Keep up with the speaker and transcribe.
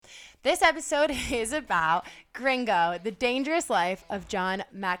This episode is about Gringo, the dangerous life of John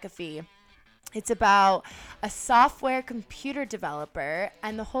McAfee. It's about a software computer developer,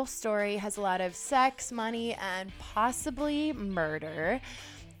 and the whole story has a lot of sex, money, and possibly murder.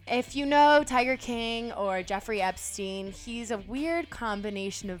 If you know Tiger King or Jeffrey Epstein, he's a weird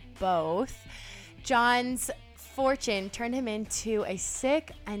combination of both. John's fortune turned him into a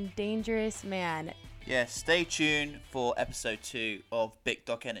sick and dangerous man. Yeah, stay tuned for episode 2 of Big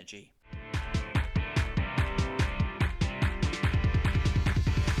Doc Energy.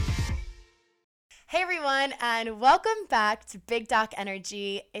 Hey everyone, and welcome back to Big Doc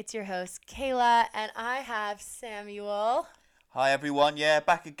Energy. It's your host, Kayla, and I have Samuel. Hi everyone, yeah,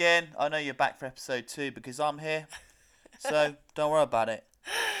 back again. I know you're back for episode 2 because I'm here, so don't worry about it.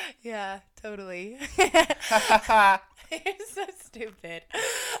 Yeah, totally. You're so stupid.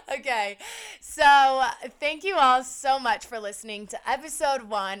 Okay, so thank you all so much for listening to episode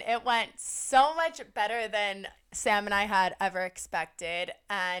 1. It went so much better than Sam and I had ever expected,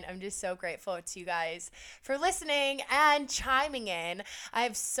 and I'm just so grateful to you guys for listening and chiming in. I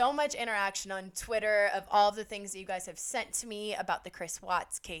have so much interaction on Twitter of all of the things that you guys have sent to me about the Chris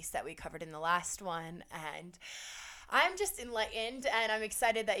Watts case that we covered in the last one, and I'm just enlightened, and I'm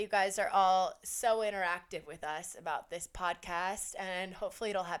excited that you guys are all so interactive with us about this podcast, and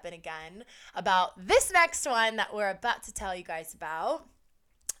hopefully it'll happen again about this next one that we're about to tell you guys about.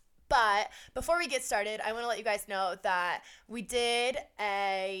 But before we get started, I want to let you guys know that we did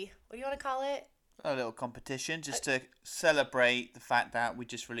what do you want to call it? A little competition just to celebrate the fact that we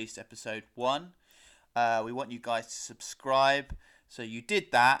just released episode 1. We want you guys to subscribe. So you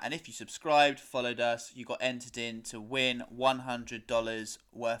did that, and if you subscribed, followed us, you got entered in to win $100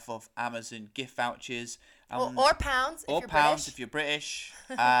 worth of Amazon gift vouchers. Or pounds if you're British. If you're British.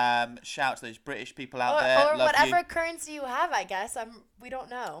 Shout out to those British people out there. Or Love whatever you. Currency you have, I guess. We don't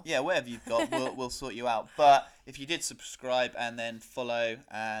know. Yeah, whatever you've got, we'll sort you out. But if you did subscribe and then follow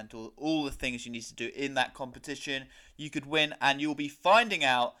and do all the things you need to do in that competition, you could win, and you'll be finding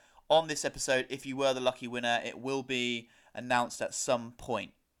out on this episode if you were the lucky winner. It will be announced at some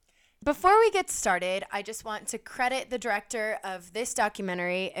point. Before we get started, I just want to credit the director of this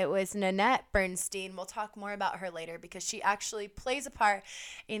documentary. It was Nanette Bernstein. We'll talk more about her later because she actually plays a part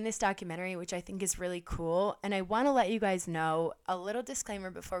in this documentary, which I think is really cool. And I want to let you guys know a little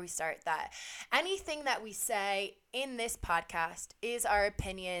disclaimer before we start that anything that we say in this podcast is our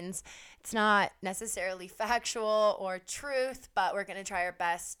opinions. It's not necessarily factual or truth, but we're going to try our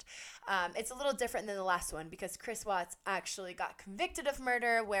best. It's a little different than the last one because Chris Watts actually got convicted of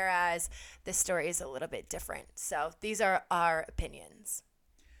murder, whereas this story is a little bit different. So these are our opinions.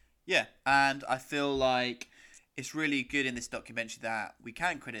 Yeah, and I feel like it's really good in this documentary that we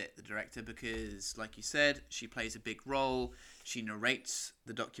can credit the director because, like you said, she plays a big role. She narrates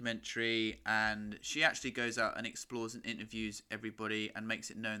the documentary, and she actually goes out and explores and interviews everybody and makes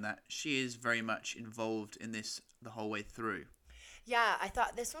it known that she is very much involved in this the whole way through. Yeah, I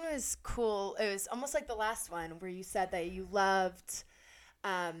thought this one was cool. It was almost like the last one where you said that you loved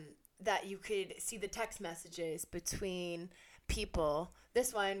that you could see the text messages between people.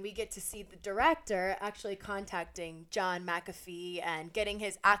 This one, we get to see the director actually contacting John McAfee and getting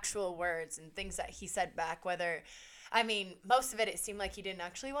his actual words and things that he said back, most of it seemed like he didn't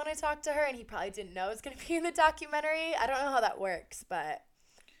actually want to talk to her, and he probably didn't know it was going to be in the documentary. I don't know how that works, but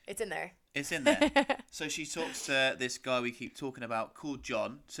it's in there. It's in there. So she talks to this guy we keep talking about called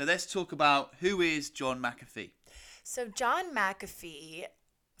John. So let's talk about who is John McAfee. So John McAfee,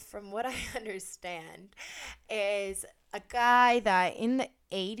 from what I understand, is a guy that in the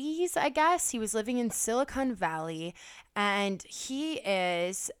 80s, I guess, he was living in Silicon Valley, and he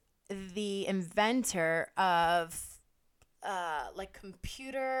is the inventor of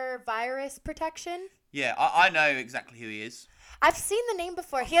computer virus protection. Yeah, I know exactly who he is. I've seen the name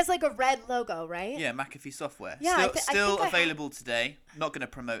before. He has like a red logo, right? Yeah, McAfee Software. Yeah, still available today. Not going to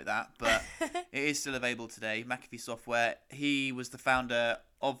promote that, but it is still available today. McAfee Software. He was the founder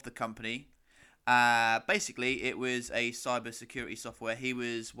of the company. Basically, it was a cybersecurity software. He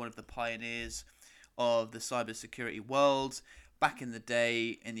was one of the pioneers of the cybersecurity world. Back in the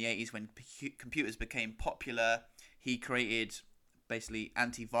day, in the 80s, when computers became popular, he created basically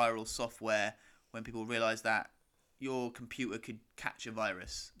antiviral software when people realized that your computer could catch a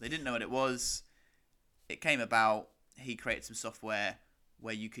virus. They didn't know what it was. It came about. He created some software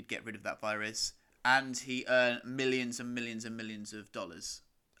where you could get rid of that virus, and he earned millions and millions and millions of dollars.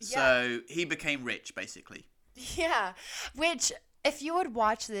 Yeah. So he became rich, basically. Yeah, which if you would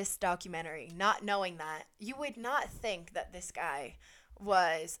watch this documentary not knowing that, you would not think that this guy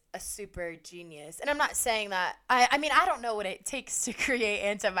was a super genius. And I'm not saying that, I mean, I don't know what it takes to create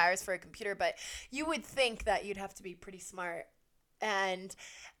antivirus for a computer, but you would think that you'd have to be pretty smart. And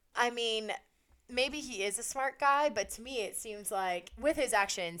I mean, maybe he is a smart guy, but to me, it seems like with his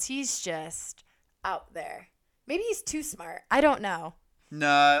actions, he's just out there. Maybe he's too smart. I don't know. No,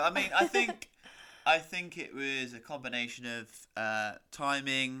 I mean, I think it was a combination of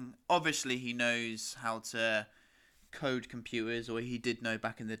timing. Obviously, he knows how to code computers, or he did know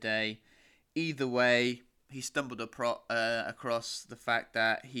back in the day. Either way, he stumbled across the fact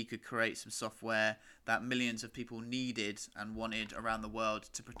that he could create some software that millions of people needed and wanted around the world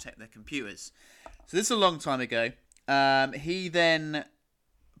to protect their computers. So this is a long time ago. He then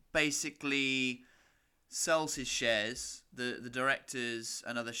basically sells his shares. The directors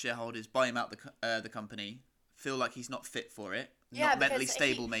and other shareholders buy him out the company, feel like he's not fit for it. Yeah, not mentally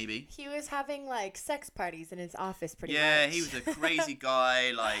stable, maybe. He was having like sex parties in his office, pretty much. Yeah, he was a crazy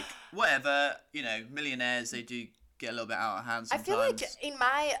guy. Like whatever, millionaires, they do get a little bit out of hand sometimes. I feel like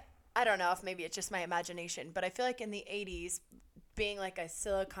I don't know if maybe it's just my imagination, but I feel like in the 80s, being like a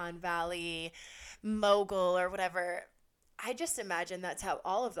Silicon Valley mogul or whatever, I just imagine that's how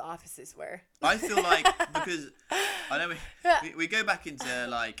all of the offices were. I feel like, because I know we go back into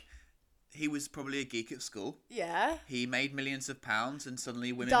like, he was probably a geek at school. Yeah. He made millions of pounds and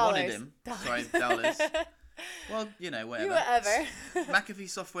suddenly women dollars. wanted him. Sorry, dollars. Well, whatever. Whatever. McAfee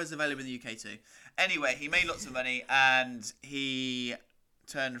software is available in the UK too. Anyway, he made lots of money and he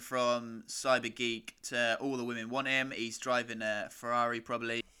turned from cyber geek to all the women want him. He's driving a Ferrari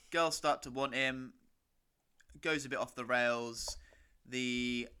probably. Girls start to want him. Goes a bit off the rails.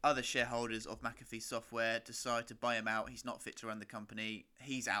 The other shareholders of McAfee software decide to buy him out. He's not fit to run the company.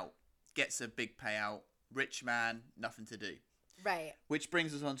 He's out. Gets a big payout. Rich man, nothing to do. Right. Which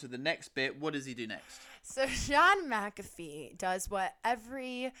brings us on to the next bit. What does he do next? So John McAfee does what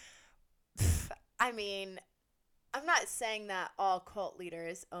I'm not saying that all cult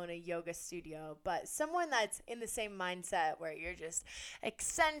leaders own a yoga studio, but someone that's in the same mindset where you're just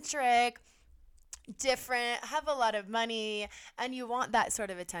eccentric, different, have a lot of money, and you want that sort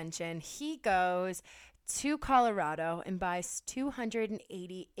of attention. He goes to Colorado and buys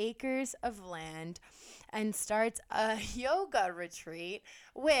 280 acres of land and starts a yoga retreat,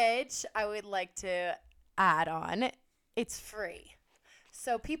 which I would like to add on. It's free.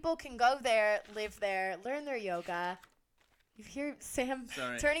 So people can go there, live there, learn their yoga. You hear Sam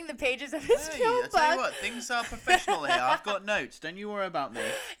turning the pages of his notebook. I tell you what, things are professional here. I've got notes. Don't you worry about me.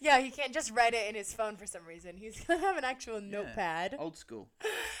 Yeah, he can't just write it in his phone for some reason. He's going to have an actual notepad. Old school.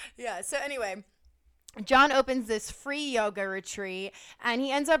 Yeah, so anyway, John opens this free yoga retreat, and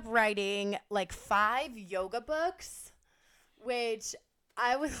he ends up writing like 5 yoga books, which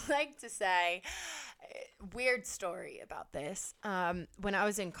I would like to say, weird story about this. When I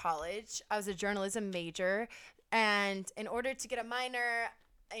was in college, I was a journalism major, and in order to get a minor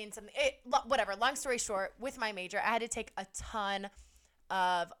in something, whatever, long story short, with my major, I had to take a ton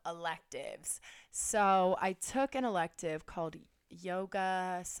of electives. So I took an elective called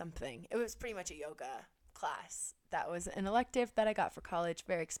yoga something. It was pretty much a yoga class. That was an elective that I got for college.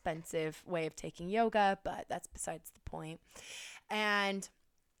 Very expensive way of taking yoga, but that's besides the point. And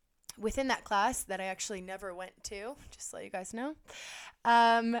within that class that I actually never went to, just to let you guys know,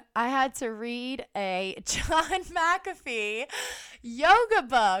 I had to read a John McAfee yoga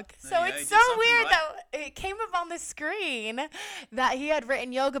book. So it's so weird that it came up on the screen that he had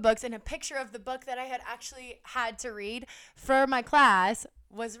written yoga books, and a picture of the book that I had actually had to read for my class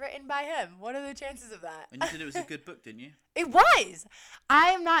was written by him. What are the chances of that? And you said it was a good book, didn't you? It was.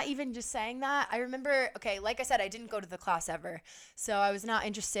 I am not even just saying that. I remember, like I said, I didn't go to the class ever. So I was not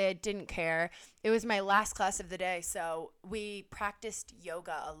interested, didn't care. It was my last class of the day. So we practiced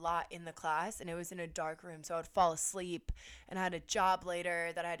yoga a lot in the class, and it was in a dark room. So I would fall asleep, and I had a job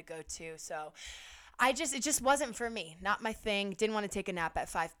later that I had to go to. So it just wasn't for me. Not my thing. Didn't want to take a nap at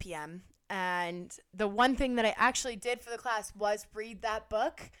 5 p.m. And the one thing that I actually did for the class was read that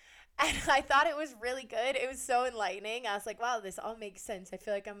book. And I thought it was really good. It was so enlightening. I was like, wow, this all makes sense. I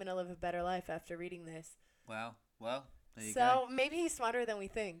feel like I'm going to live a better life after reading this. Wow. Well, there you go. So maybe he's smarter than we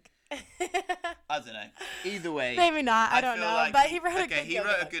think. I don't know. Either way. Maybe not. I don't know. Like but he wrote a good book. He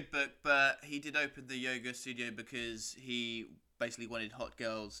wrote a good book, but he did open the yoga studio because he basically wanted hot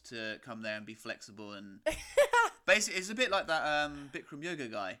girls to come there and be flexible. And basically, it's a bit like that Bikram yoga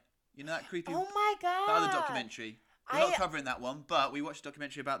guy. You know that creepy... Oh my God. That other documentary. We're not covering that one, but we watched a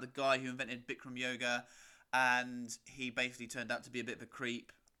documentary about the guy who invented Bikram yoga, and he basically turned out to be a bit of a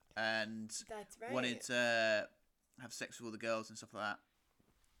creep and That's right. wanted to have sex with all the girls and stuff like that.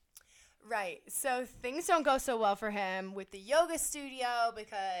 Right. So things don't go so well for him with the yoga studio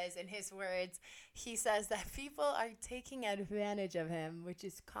because, in his words, he says that people are taking advantage of him, which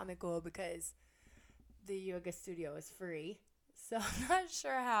is comical because the yoga studio is free. So I'm not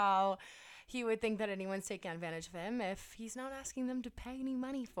sure how he would think that anyone's taking advantage of him if he's not asking them to pay any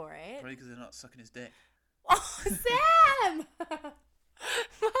money for it. Probably because they're not sucking his dick. Oh, Sam!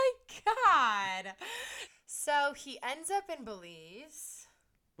 My God. So he ends up in Belize.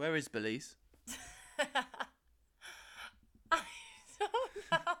 Where is Belize? I don't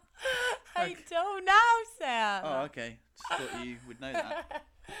know. I don't know, Sam. Oh, okay. Just thought you would know that.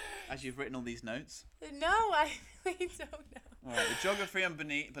 As you've written all these notes. No, I really don't know. All right, the geography on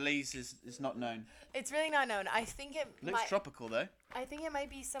Belize is not known. It's really not known. I think it Looks tropical, though. I think it might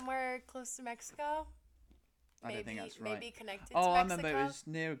be somewhere close to Mexico. I don't think that's right. Maybe connected to I Mexico. remember it was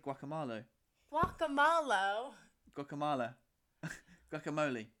near Guacamole. Guacamole. Guacamole.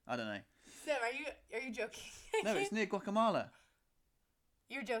 Guacamole. I don't know. Sam, are you joking? No, it's near Guacamole.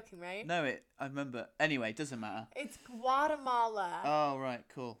 You're joking, right? No, I remember. Anyway, it doesn't matter. It's Guatemala. Oh, right,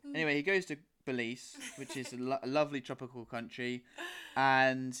 cool. Anyway, he goes to Belize, which is a lovely tropical country,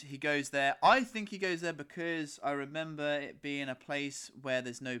 and he goes there. I think he goes there because I remember it being a place where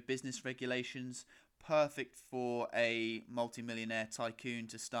there's no business regulations, perfect for a multimillionaire tycoon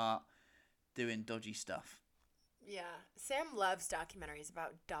to start doing dodgy stuff. Yeah, Sam loves documentaries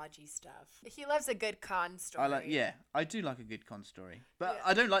about dodgy stuff. He loves a good con story. I do like a good con story, but Yeah.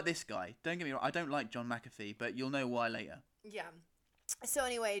 I don't like this guy. Don't get me wrong. I don't like John McAfee, but you'll know why later. Yeah. So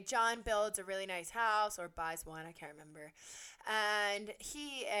anyway, John builds a really nice house or buys one, I can't remember. And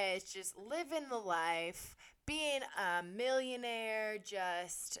he is just living the life, being a millionaire,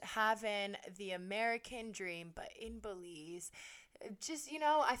 just having the American dream, but in Belize. Just,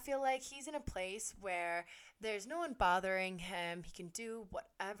 I feel like he's in a place where there's no one bothering him. He can do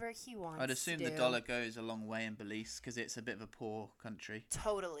whatever he wants to do. I'd assume the dollar goes a long way in Belize because it's a bit of a poor country.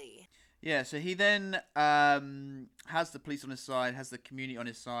 Totally. Yeah, so he then has the police on his side, has the community on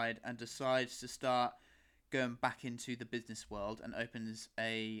his side, and decides to start going back into the business world and opens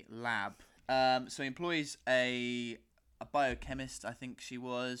a lab. So he employs a biochemist, I think she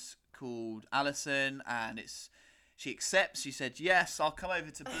was, called Alison, and she accepts. She said, yes, I'll come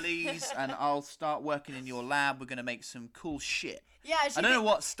over to Belize and I'll start working in your lab. We're going to make some cool shit. Yeah, I don't know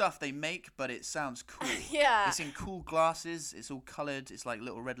what stuff they make, but it sounds cool. Yeah. It's in cool glasses. It's all coloured. It's like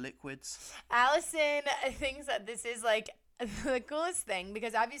little red liquids. Allison thinks that this is like the coolest thing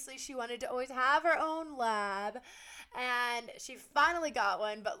because obviously she wanted to always have her own lab. And she finally got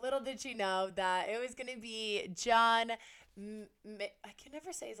one, but little did she know that it was going to be John I can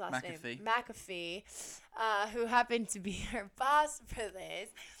never say his last name. McAfee, who happened to be her boss for this.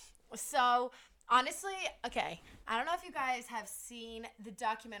 So, honestly, okay, I don't know if you guys have seen the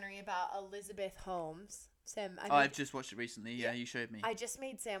documentary about Elizabeth Holmes. Sam, I've just watched it recently. Yeah, you showed me. I just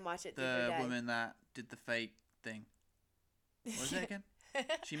made Sam watch it the other day. The woman that did the fake thing. What was it again?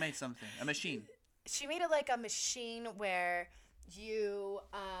 She made something. A machine. She made it like a machine where you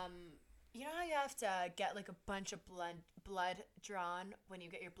you know how you have to get like a bunch of blood drawn when you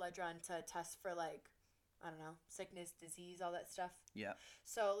get your blood drawn to test for like, I don't know, sickness, disease, all that stuff? Yeah.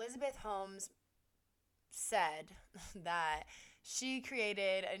 So Elizabeth Holmes said that she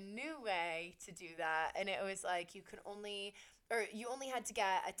created a new way to do that, and it was like you only had to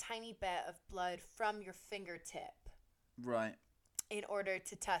get a tiny bit of blood from your fingertip. Right. In order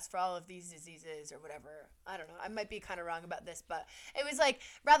to test for all of these diseases or whatever. I don't know. I might be kind of wrong about this, but it was like,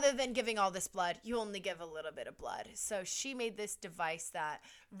 rather than giving all this blood, you only give a little bit of blood. So she made this device that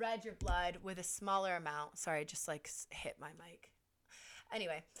read your blood with a smaller amount. Sorry, I just like hit my mic.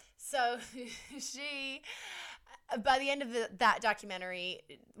 Anyway, so by the end of that documentary,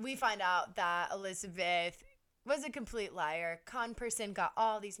 we find out that Elizabeth was a complete liar. Con person got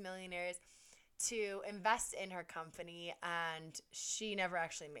all these millionaires to invest in her company, and she never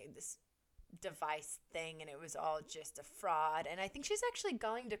actually made this device thing, and it was all just a fraud. And I think she's actually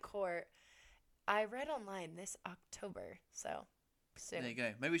going to court, I read online, this October. So soon. There you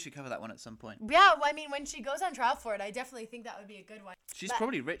go. Maybe we should cover that one at some point. Yeah, well, I mean, when she goes on trial for it, I definitely think that would be a good one. She's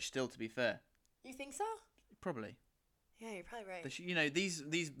probably rich still, to be fair. You think so? Probably. Yeah, you're probably right. But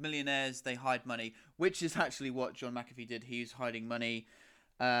these millionaires, they hide money, which is actually what John McAfee did. He was hiding money.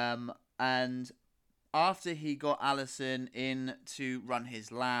 And after he got Alison in to run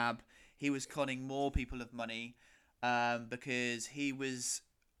his lab, he was conning more people of money because he was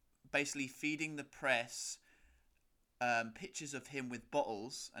basically feeding the press pictures of him with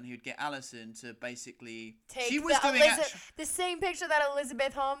bottles, and he would get Alison to basically. Take She was doing the same picture that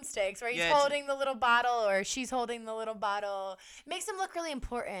Elizabeth Holmes takes, where he's Yeah, holding the little bottle, or she's holding the little bottle. Makes him look really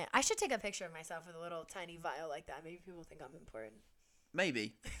important. I should take a picture of myself with a little tiny vial like that. Maybe people think I'm important.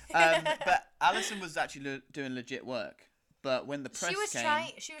 Maybe, but Alison was actually doing legit work. But when the press came,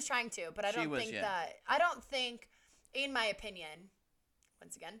 she was trying to, but I don't think yeah. that. I don't think, in my opinion,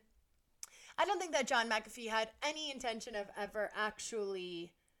 once again, I don't think that John McAfee had any intention of ever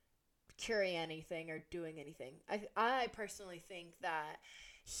actually curing anything or doing anything. I personally think that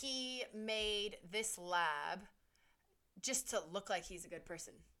he made this lab just to look like he's a good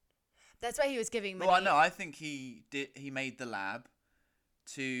person. That's why he was giving money. Well, no, I think he made the lab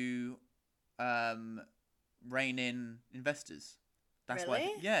to rein in investors. That's Really?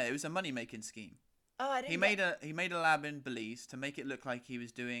 why. Yeah, it was a money making scheme. Oh, I didn't. He made a lab in Belize to make it look like he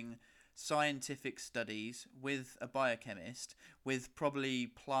was doing scientific studies with a biochemist, with probably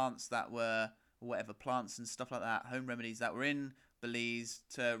plants that were plants and stuff like that, home remedies that were in Belize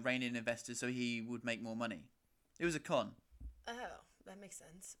to rein in investors so he would make more money. It was a con. Oh, that makes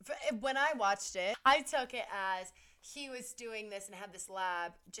sense. When I watched it, I took it as he was doing this and had this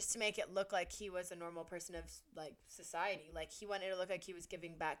lab just to make it look like he was a normal person of like society. Like he wanted to look like he was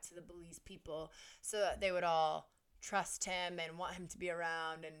giving back to the Belize people so that they would all trust him and want him to be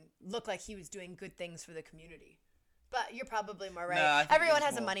around and look like he was doing good things for the community. But you're probably more right. No, Everyone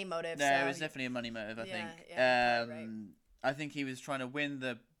has a money motive. No, so it was definitely a money motive, I think. Yeah, right. I think he was trying to win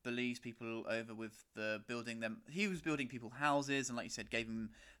the Belize people over with the building them. He was building people houses, and like you said, gave them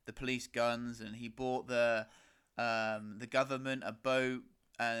the police guns, and he bought the government a boat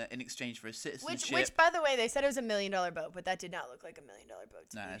in exchange for his citizenship. Which, by the way, they said it was $1 million boat, but that did not look like $1 million boat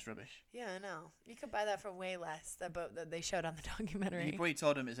to me. Nah, it's rubbish. Yeah, I know. You could buy that for way less. That boat that they showed on the documentary. He probably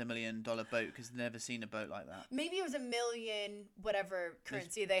told him it's $1 million boat because they've never seen a boat like that. Maybe it was $1 million whatever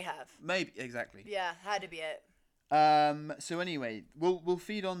currency they have. Maybe exactly. Yeah, had to be it. So anyway, we'll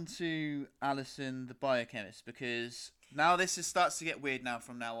feed on to Alison, the biochemist, because now this starts to get weird now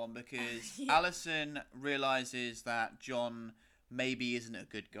from now on because Yeah. Alison realizes that John maybe isn't a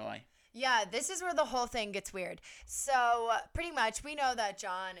good guy. Yeah, this is where the whole thing gets weird. So pretty much we know that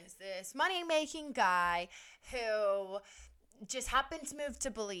John is this money-making guy who just happened to move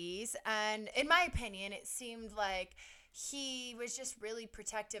to Belize. And in my opinion, it seemed like he was just really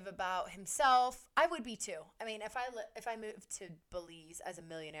protective about himself. I would be too. I mean, if I moved to Belize as a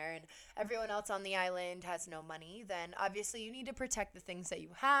millionaire and everyone else on the island has no money, then obviously you need to protect the things that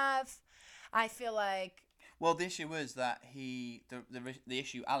you have. I feel like... Well, the issue was that the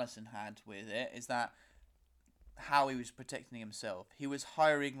issue Alison had with it is that how he was protecting himself. He was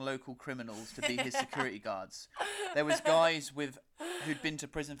hiring local criminals to be his security guards. There was guys who'd been to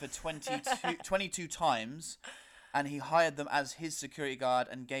prison for 22 times, and he hired them as his security guard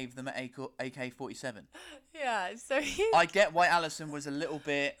and gave them an AK-47. Yeah, so I get why Alison was a little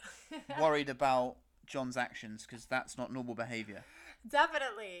bit worried about John's actions, because that's not normal behaviour.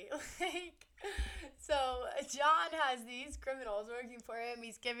 Definitely. So John has these criminals working for him.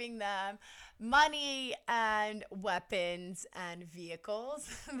 He's giving them money and weapons and vehicles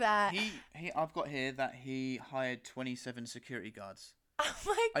that... I've got here that he hired 27 security guards. Oh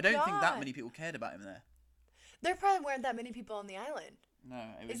my I don't God. think that many people cared about him there. There probably weren't that many people on the island. No.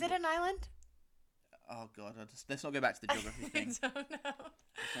 Is it an island? Oh, God. Let's not go back to the geography thing. I don't know.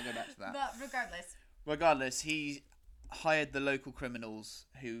 Let's not go back to that. But Regardless, he hired the local criminals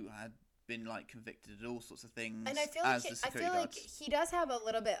who had been convicted of all sorts of things. And I feel like he does have a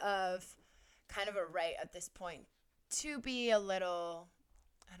little bit of kind of a right at this point to be a little,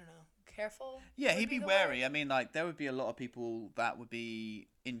 I don't know, careful. Yeah, he'd be wary. I mean, there would be a lot of people that would be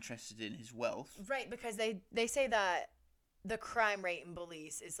interested in his wealth. Right, because they say that the crime rate in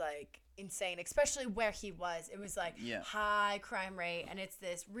Belize is insane, especially where he was. It was high crime rate, and it's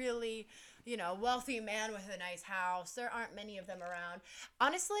this really, wealthy man with a nice house. There aren't many of them around.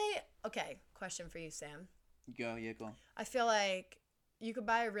 Honestly, okay, question for you, Sam. Go on. I feel like you could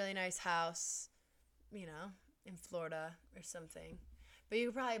buy a really nice house, in Florida or something, but you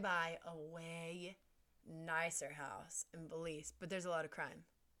could probably buy a way nicer house in Belize, but there's a lot of crime.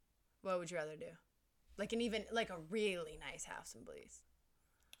 What would you rather do? A really nice house in Belize.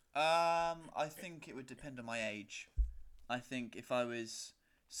 I think it would depend on my age. I think if I was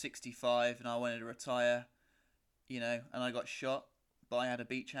 65 and I wanted to retire, and I got shot, but I had a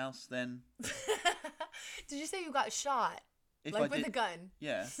beach house, then... Did you say you got shot? If with a gun?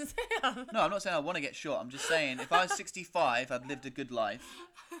 Yeah. Sam. No, I'm not saying I want to get shot. I'm just saying if I was 65, I'd lived a good life.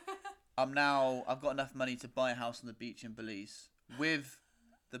 I've got enough money to buy a house on the beach in Belize with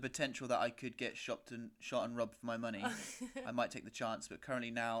the potential that I could get shot and robbed for my money, I might take the chance. But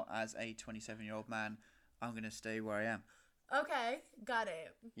currently now, as a 27-year-old man, I'm going to stay where I am. Okay, got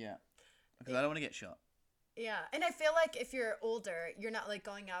it. Yeah. Because I don't want to get shot. Yeah, and I feel like if you're older, you're not like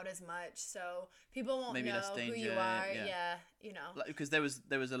going out as much, so people won't Maybe know less danger, who you are. yeah. Yeah, you know. Like, because there was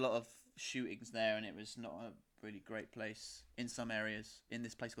a lot of shootings there, and it was not a really great place in some areas. In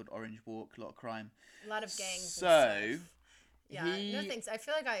this place called Orange Walk, a lot of crime. A lot of gangs. So, and stuff. Yeah, no thanks. I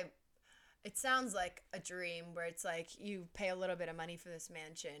feel like it sounds like a dream where it's like you pay a little bit of money for this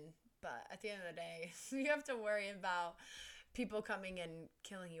mansion, but at the end of the day, you have to worry about people coming and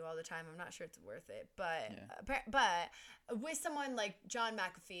killing you all the time. I'm not sure it's worth it, but with someone like John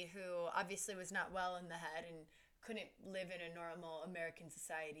McAfee, who obviously was not well in the head and couldn't live in a normal American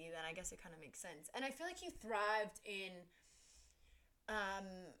society, then I guess it kind of makes sense. And I feel like he thrived in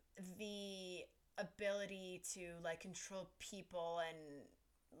the ability to like control people and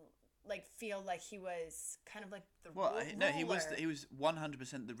like feel like he was kind of like the ruler. No, he was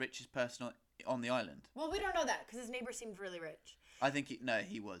 100% the richest person on the island. Well, we don't know that because his neighbor seemed really rich. I think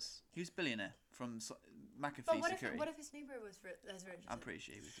he was a billionaire from McAfee But what Security. What if his neighbor was as rich? I'm pretty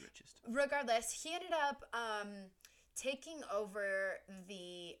sure he was the richest. Regardless, he ended up taking over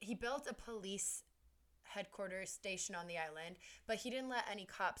he built a police headquarters station on the island, but he didn't let any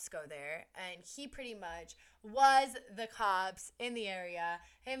cops go there, and he pretty much was the cops in the area.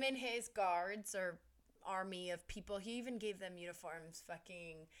 Him and his guards or army of people, he even gave them uniforms,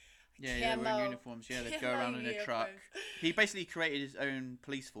 fucking yeah, wearing uniforms. Yeah, they'd go around in a truck. He basically created his own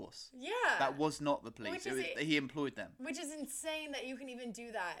police force. Yeah, that was not the police. He employed them, which is insane that you can even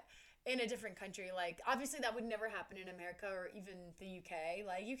do that in a different country. Like, obviously that would never happen in America or even the UK.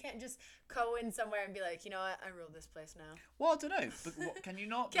 Like, you can't just go in somewhere and be like, you know what, I rule this place now. Well, I don't know. But can you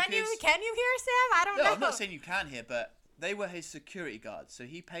not? Can you hear, Sam? I don't know. I'm not saying you can hear, but they were his security guards. So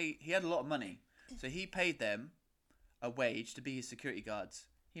he had a lot of money. So he paid them a wage to be his security guards.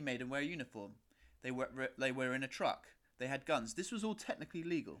 He made them wear a uniform. They were in a truck. They had guns. This was all technically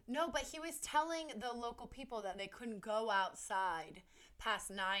legal. No, but he was telling the local people that they couldn't go outside past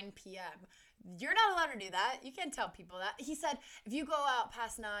 9 p.m. You're not allowed to do that. You can't tell people that. He said, if you go out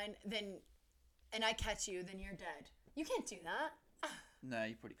past 9, and I catch you, then you're dead. You can't do that. No,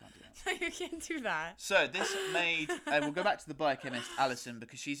 you probably can't do that. You can't do that. So this made... we'll go back to the biochemist, Alison,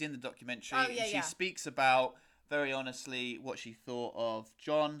 because she's in the documentary. Oh, yeah, she speaks about, very honestly, what she thought of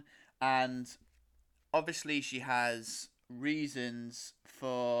John. And obviously she has reasons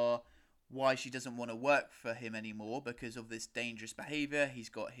for why she doesn't want to work for him anymore because of this dangerous behavior. He's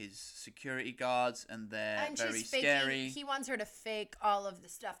got his security guards and they're very scary. He wants her to fake all of the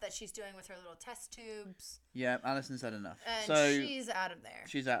stuff that she's doing with her little test tubes. Yeah, Alison's had enough. And she's out of there.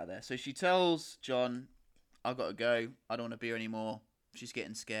 She's out of there. So she tells John, I've got to go. I don't want to be here anymore. She's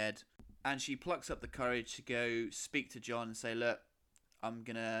getting scared. And she plucks up the courage to go speak to John and say, look, I'm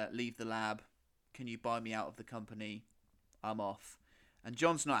going to leave the lab. Can you buy me out of the company? I'm off. And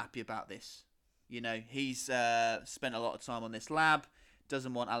John's not happy about this. You know, he's spent a lot of time on this lab,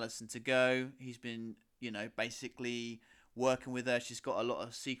 doesn't want Alison to go. He's been, you know, basically working with her. She's got a lot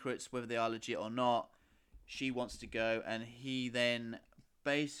of secrets, whether they are legit or not. She wants to go, and he then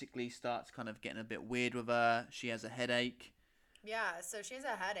basically starts kind of getting a bit weird with her. She has a headache. Yeah, so she has a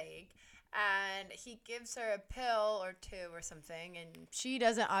headache. And he gives her a pill or two or something, and she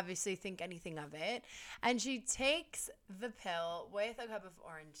doesn't obviously think anything of it. And she takes the pill with a cup of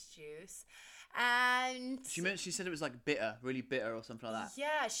orange juice, and she said it was like bitter, really bitter or something like that. Yeah,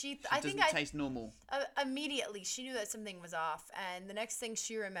 I think doesn't taste normal. Immediately, she knew that something was off, and the next thing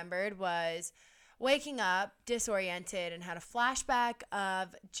she remembered was waking up disoriented and had a flashback of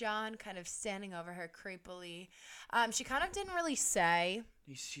John kind of standing over her creepily. She kind of didn't really say.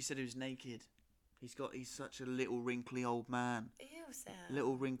 She said he was naked. He's such a little wrinkly old man. Ew, Sam.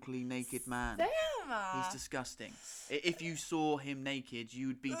 Little wrinkly naked man. Sam. He's disgusting. If you saw him naked,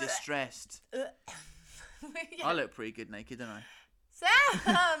 you'd be distressed. Yeah. I look pretty good naked, don't I?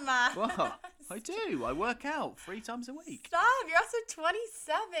 Sam. What? I do. I work out 3 times a week. Stop. You're also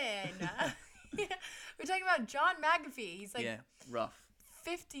 27. We're talking about John McAfee. He's like rough.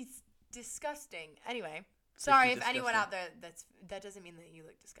 50. Disgusting. Anyway. Sorry if anyone out there that doesn't mean that you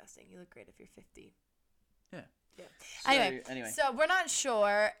look disgusting. You look great if you're 50. Yeah. Anyway. So we're not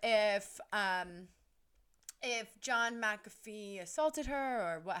sure if John McAfee assaulted her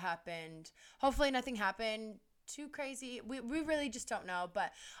or what happened. Hopefully nothing happened too crazy. We really just don't know,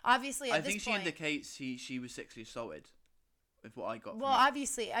 but obviously I think she indicates she was sexually assaulted. With what I got. Well,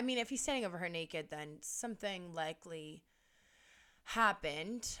 obviously, I mean, if he's standing over her naked, then something likely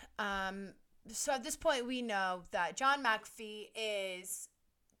happened. So at this point, we know that John McAfee is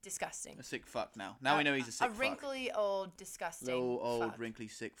disgusting. A sick fuck now. Now we know he's a sick fuck. A wrinkly, old, disgusting Little, old, fuck. wrinkly,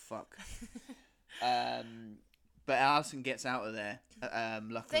 sick fuck. But Alison gets out of there,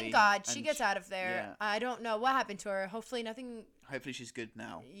 luckily. Thank God. She gets out of there. Yeah. I don't know what happened to her. Hopefully nothing. Hopefully she's good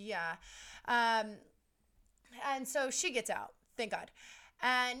now. Yeah. And so she gets out. Thank God.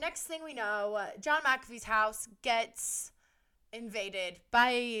 And next thing we know, John McAfee's house gets invaded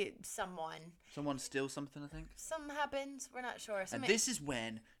by someone. Someone steals something, I think. Something happens. We're not sure. And this is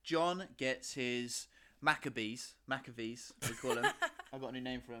when John gets his Maccabees, we call them. I've got a new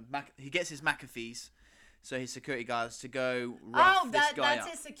name for him. He gets his McAfees, so his security guards, to go rough this guy up.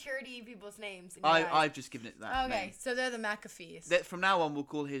 That's his security people's names. I've just given it that Okay, name. so they're the McAfees. From now on, we'll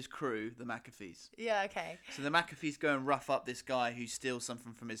call his crew the McAfees. Yeah, okay. So the McAfees go and rough up this guy who steals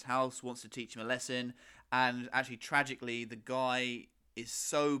something from his house, wants to teach him a lesson, and actually, tragically, the guy is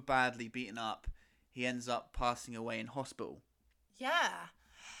so badly beaten up, he ends up passing away in hospital. Yeah.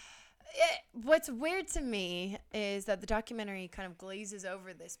 What's weird to me is that the documentary kind of glazes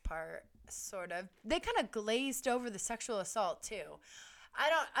over this part, sort of. They kind of glazed over the sexual assault, too.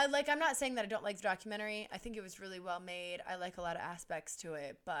 I'm not saying that I don't like the documentary. I think it was really well made. I like a lot of aspects to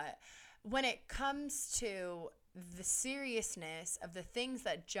it. But when it comes to the seriousness of the things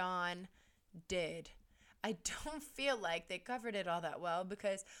that John did, I don't feel like they covered it all that well,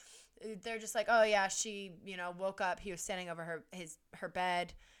 because they're just like, oh yeah, she, woke up, he was standing over her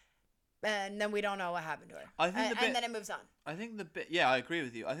bed, and then we don't know what happened to her. And then it moves on. I think I agree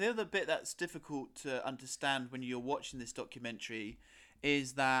with you. I think the bit that's difficult to understand when you're watching this documentary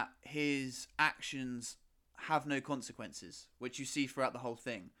is that his actions have no consequences, which you see throughout the whole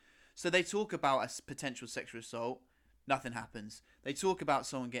thing. So they talk about a potential sexual assault, nothing happens. They talk about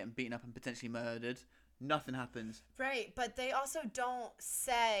someone getting beaten up and potentially murdered, nothing happens. Right, but they also don't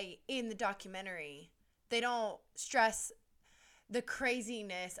say in the documentary, they don't stress the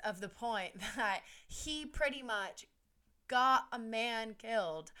craziness of the point that he pretty much got a man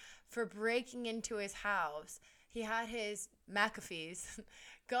killed for breaking into his house. He had his McAfees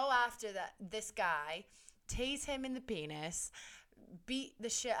go after this guy, tase him in the penis, beat the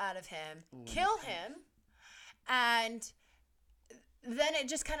shit out of him, kill him, and then it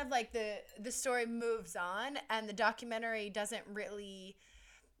just kind of like the story moves on, and the documentary doesn't really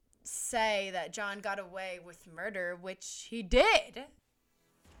say that John got away with murder, which he did.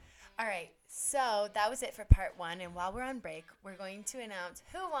 All right, so that was it for part 1, and while we're on break, we're going to announce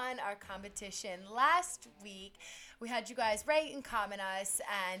who won our competition last week. We had you guys rate and comment us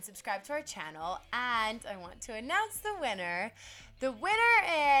and subscribe to our channel, and I want to announce the winner. The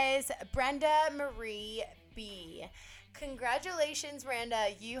winner is Brenda Marie B. Congratulations, Brenda.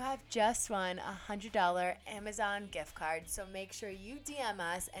 You have just won a $100 Amazon gift card. So make sure you DM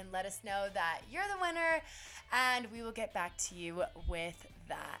us and let us know that you're the winner, and we will get back to you with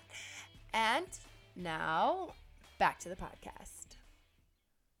that. And now, back to the podcast.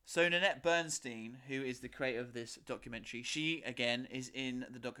 So Nanette Bernstein, who is the creator of this documentary, she, again, is in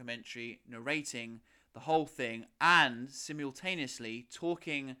the documentary narrating the whole thing and simultaneously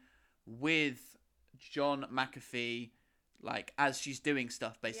talking with John McAfee, like, as she's doing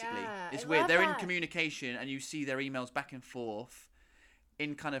stuff, basically. Yeah, it's I weird. love They're that. in communication, and you see their emails back and forth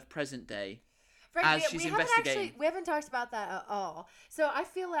in kind of present day as she's investigating. We haven't talked about that at all. So I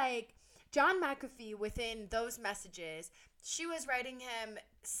feel like John McAfee, within those messages, she was writing him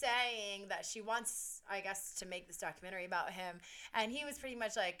saying that she wants, I guess, to make this documentary about him. And he was pretty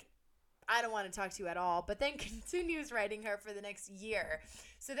much like, I don't want to talk to you at all, but then continues writing her for the next year.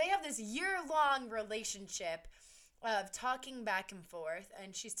 So they have this year-long relationship of talking back and forth,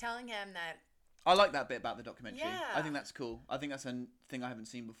 and she's telling him that... I like that bit about the documentary. Yeah. I think that's cool. I think that's a thing I haven't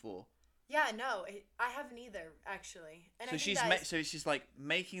seen before. Yeah, no, I haven't either, actually. And So I think she's like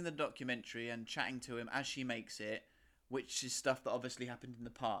making the documentary and chatting to him as she makes it, which is stuff that obviously happened in the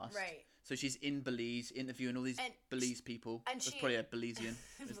past. Right. So she's in Belize, interviewing all these Belize people. and That's she- probably a Belizean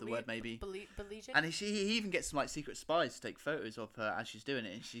is the word, maybe. Belizean? And he even gets some like secret spies to take photos of her as she's doing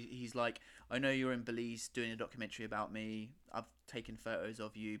it. And he's like, I know you're in Belize doing a documentary about me. I've taken photos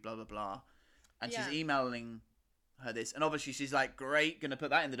of you, blah, blah, blah. And Yeah. she's emailing her this. And obviously she's like, great, gonna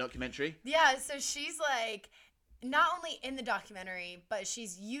put that in the documentary. Yeah, so she's like, not only in the documentary, but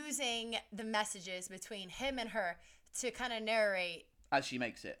she's using the messages between him and her to kind of narrate As she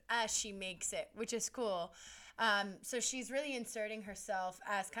makes it. as she makes it, which is cool. So she's really inserting herself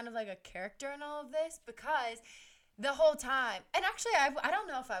as kind of like a character in all of this, because the whole time, and actually I don't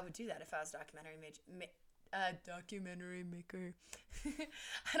know if I would do that if I was a documentary maker.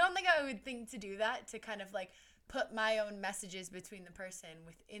 I don't think I would think to do that, to kind of like put my own messages between the person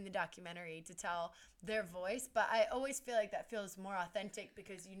within the documentary to tell their voice, but I always feel like that feels more authentic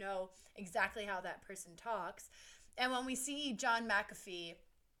because you know exactly how that person talks. And when we see John McAfee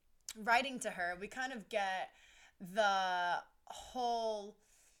writing to her, we kind of get the whole,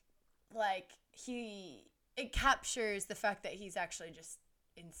 like, it captures the fact that he's actually just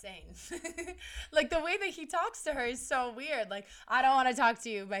insane. Like, the way that he talks to her is so weird. Like, I don't want to talk to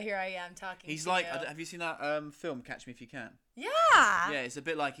you, but here I am talking He's to like, you. have you seen that film, Catch Me If You Can? Yeah. Yeah, it's a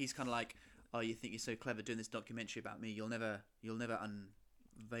bit like he's kind of like, oh, you think you're so clever doing this documentary about me? You'll never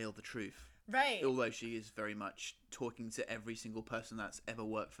unveil the truth. Right. Although she is very much talking to every single person that's ever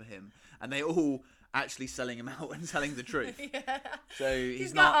worked for him, and they all actually selling him out and telling the truth. Yeah. So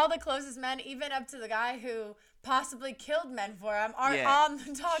he's got all the closest men, even up to the guy who possibly killed men for him, are on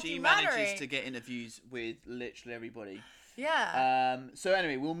the documentary. She manages to get interviews with literally everybody. Yeah. So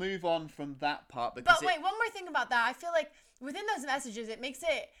anyway, we'll move on from that part. Because but wait, one more thing about that. I feel like within those messages, it makes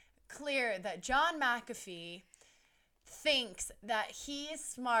it clear that John McAfee thinks that he is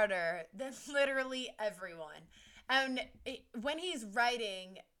smarter than literally everyone. And when he's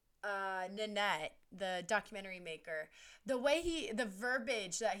writing Nanette, the documentary maker, the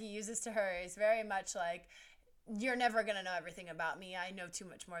verbiage that he uses to her is very much like, you're never going to know everything about me. I know too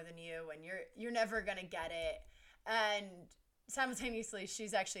much more than you, and you're never going to get it. And simultaneously,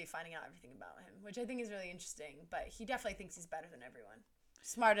 she's actually finding out everything about him, which I think is really interesting. But he definitely thinks he's better than everyone.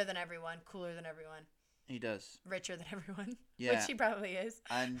 Smarter than everyone, cooler than everyone. He does. Richer than everyone. Yeah. Which he probably is.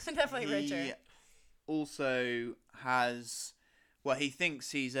 And definitely richer. He also has, well, he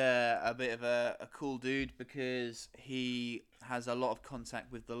thinks he's a bit of a cool dude because he has a lot of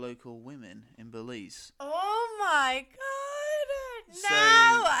contact with the local women in Belize. Oh my god. No, So,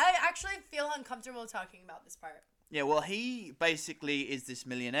 I actually feel uncomfortable talking about this part. Yeah, well, he basically is this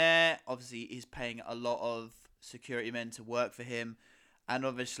millionaire. Obviously, he's paying a lot of security men to work for him. And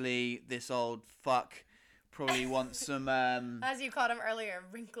obviously, this old fuck probably wants some... as you called him earlier,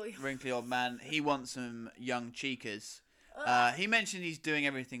 wrinkly old man. He wants some young chicas. He mentioned he's doing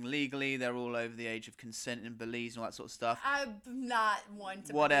everything legally. They're all over the age of consent in Belize and all that sort of stuff. I'm not one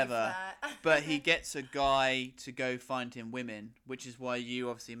to Whatever. believe that. But he gets a guy to go find him women, which is why you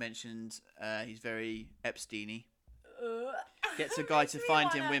obviously mentioned he's very Epstein-y. Gets a guy to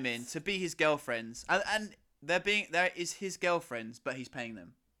find him women to be his girlfriends, and there is his girlfriends, but he's paying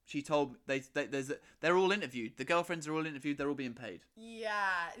them. She told they're all interviewed. The girlfriends are all interviewed. They're all being paid.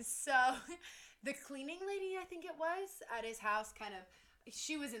 Yeah. So the cleaning lady, I think it was, at his house, kind of.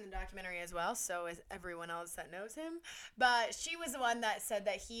 She was in the documentary as well, so is everyone else that knows him. But she was the one that said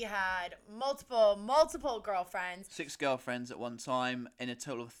that he had multiple girlfriends. 6 girlfriends at one time, in a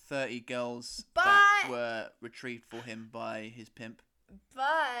total of 30 girls But that were retrieved for him by his pimp.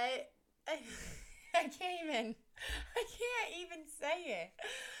 But I can't even say it.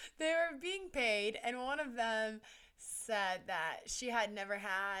 They were being paid, and one of them said that she had never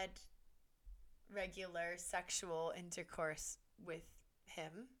had regular sexual intercourse with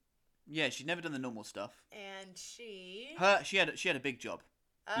him. Yeah, she'd never done the normal stuff. And she had a big job.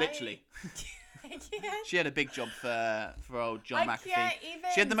 Literally. I can't. She had a big job for old John McAfee. Can't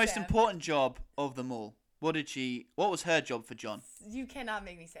even, She had the most Sam. important job of them all. What was her job for John? You cannot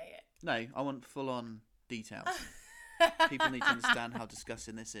make me say it. No, I want full on details. People need to understand how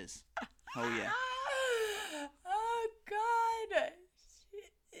disgusting this is. Oh yeah. Oh god.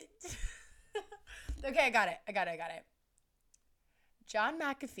 Okay, I got it. John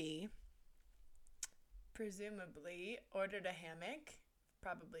McAfee presumably ordered a hammock,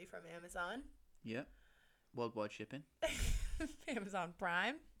 probably from Amazon. Yeah. Worldwide shipping. Amazon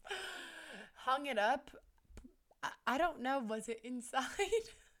Prime. Hung it up. I don't know, was it inside?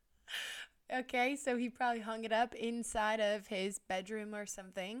 Okay, so he probably hung it up inside of his bedroom or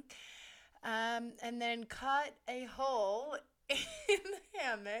something. And then cut a hole in the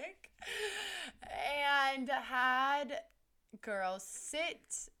hammock and had girls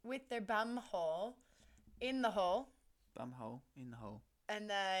sit with their bum hole in the hole. Bum hole in the hole. And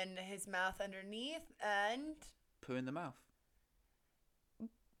then his mouth underneath and... Poo in the mouth.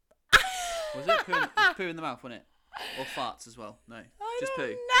 Was it poo? It was poo in the mouth, wasn't it? Or farts as well? No, just poo. I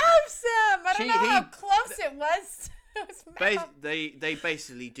don't know, Sam. I don't know how close it was to his mouth. They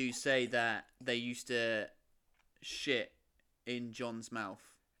basically do say that they used to shit in John's mouth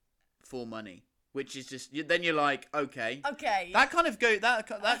for money, which is just then you're like, okay. That kind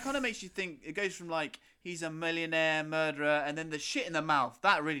of makes you think. It goes from like he's a millionaire murderer, and then the shit in the mouth.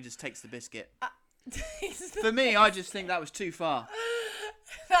 That really just takes the biscuit. For me, I just think that was too far.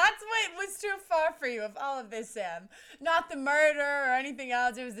 That's what was too far for you of all of this, Sam. Not the murder or anything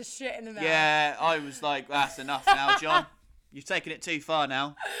else. It was the shit in the mouth. Yeah, I was like, that's enough now, John. You've taken it too far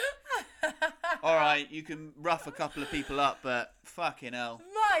now. All right, you can rough a couple of people up, but fucking hell.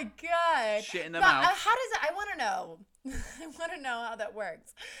 My God. Shit in the But, mouth. how does it? I want to know. I want to know how that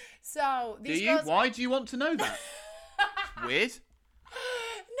works. So these Do you? girls. Why do you want to know that? Weird.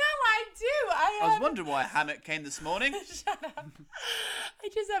 No, I do. I was wondering why a hammock came this morning. Shut up. I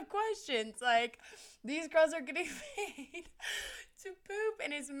just have questions. Like, these girls are getting paid to poop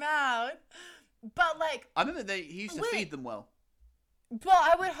in his mouth. But, like, I remember he used to feed them well. well,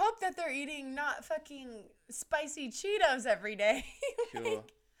 I would hope that they're eating not fucking spicy Cheetos every day. Sure.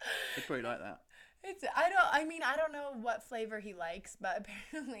 They probably like that. I don't know what flavor he likes, but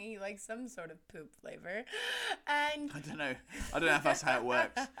apparently he likes some sort of poop flavor. And I don't know if that's how it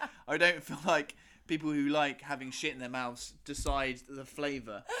works. I don't feel like people who like having shit in their mouths decide the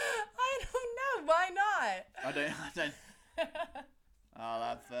flavour. I don't know. Why not? I don't.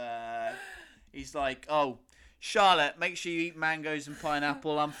 I'll have. He's like, oh, Charlotte, make sure you eat mangoes and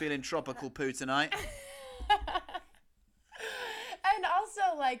pineapple. I'm feeling tropical poo tonight. And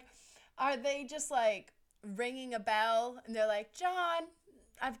also, like, are they just like ringing a bell and they're like, John,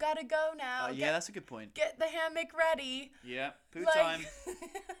 I've got to go now. Yeah, that's a good point. Get the hammock ready. Yeah, poo Like, time.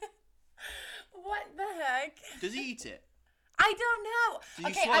 What the heck? Does he eat it? I don't know. Do you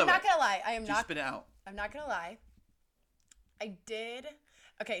Okay, swallow I'm not it? gonna lie. Do you spit it out? I'm not gonna lie. I did.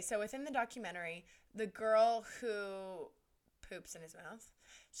 Okay, so within the documentary, the girl who poops in his mouth,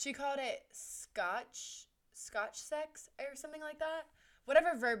 she called it Scotch sex or something like that.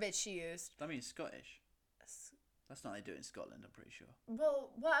 Whatever verbiage she used. That means Scottish. That's not how they do it in Scotland, I'm pretty sure. Well,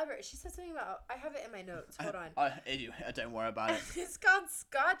 whatever. She said something about. I have it in my notes. Hold on. I don't worry about it. It's called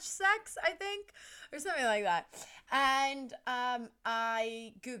Scotch sex, I think, or something like that. And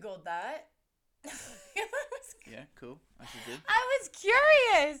I googled that. Yeah, cool. I should do. I was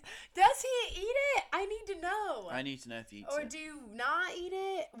curious. Does he eat it? I need to know. I need to know if he eats Or it. do you not eat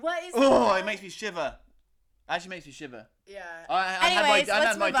it? What is? Oh, it makes me shiver. Actually makes me shiver. Yeah. I Anyways, haven't let's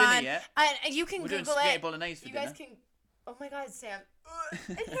had my move dinner on. yet. And you can We're doing Google spaghetti it. bolognese for You dinner. guys can. Oh my God, Sam.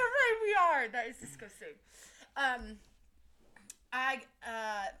 You're right. We are. That is disgusting. I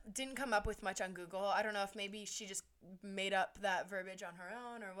didn't come up with much on Google. I don't know if maybe she just made up that verbiage on her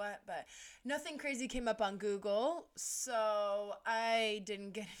own or what, but nothing crazy came up on Google, so I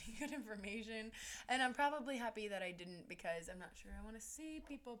didn't get any good information, and I'm probably happy that I didn't because I'm not sure I want to see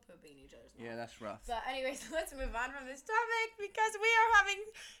people pooping each other's mouths. Yeah, that's rough. But anyways, let's move on from this topic because we are having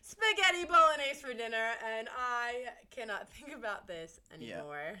spaghetti bolognese for dinner, and I cannot think about this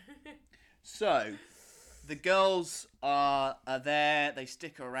anymore. Yeah. So, the girls are there. They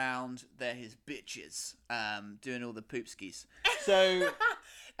stick around. They're his bitches, doing all the poop skis. So,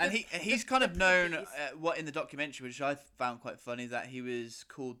 and he's kind of known what in the documentary, which I found quite funny, that he was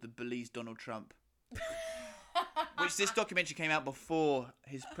called the Belize Donald Trump. Which this documentary came out before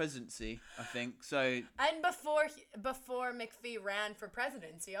his presidency, I think. So and before McPhee ran for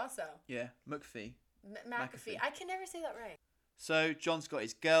presidency, also. Yeah, McPhee. McAfee. I can never say that right. So John's got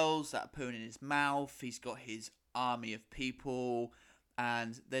his girls that are pooing in his mouth. He's got his army of people,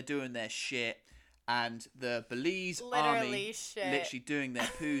 and they're doing their shit. And the Belize army literally doing their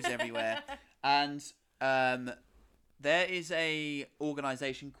poos everywhere. And there is a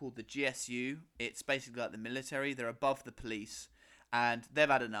organization called the GSU. It's basically like the military. They're above the police, and they've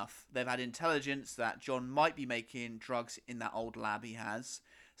had enough. They've had intelligence that John might be making drugs in that old lab he has.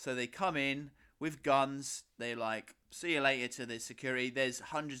 So they come in with guns. They like, see you later to the security. There's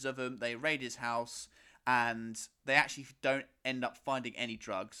hundreds of them. They raid his house, and they actually don't end up finding any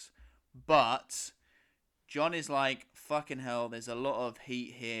drugs. But John is like, fucking hell, there's a lot of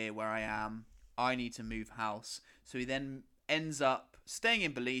heat here where I am. I need to move house. So he then ends up staying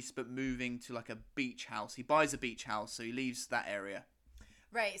in Belize, but moving to like a beach house. He buys a beach house, so he leaves that area.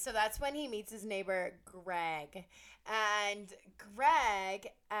 Right, so that's when he meets his neighbor, Greg. And Greg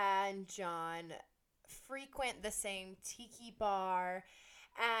and John frequent the same tiki bar.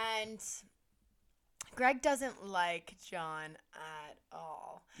 And Greg doesn't like John at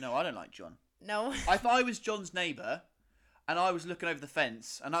all. No, I don't like John. No? If I was John's neighbour, and I was looking over the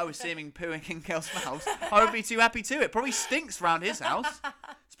fence, and I was seeing him pooing in Kel's mouth, I would be too happy too. It probably stinks round his house.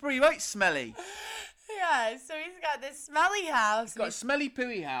 It's probably right smelly. Yeah, so he's got this smelly house. He's got a smelly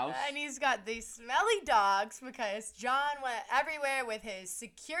pooey house. And he's got these smelly dogs because John went everywhere with his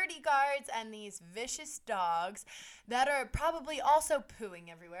security guards and these vicious dogs that are probably also pooing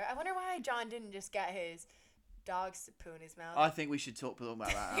everywhere. I wonder why John didn't just get his dogs to poo in his mouth. I think we should talk about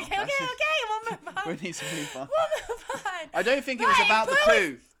that. Okay, we'll move on. We need to move on. We'll move on. I don't think it was about the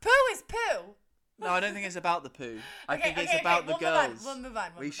poo. Poo is poo. No, I don't think it's about the poo. I think it's about the girls. We'll move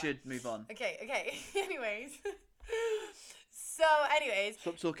on. We should move on. Okay. Anyways.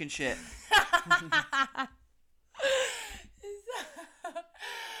 Stop talking shit.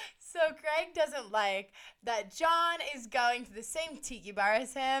 So Greg doesn't like that John is going to the same tiki bar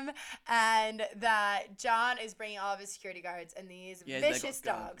as him, and that John is bringing all of his security guards and these vicious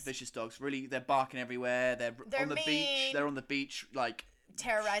dogs. Vicious dogs. Really, they're barking everywhere. They're on the mean. beach. They're on the beach, like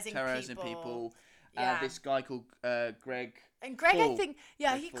terrorizing people. Yeah. This guy called Greg. And Greg, Paul. I think,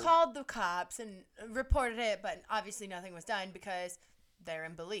 he called the cops and reported it, but obviously nothing was done because they're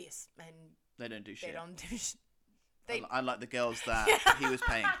in Belize and they don't do shit. They don't do shit. Unlike the girls that he was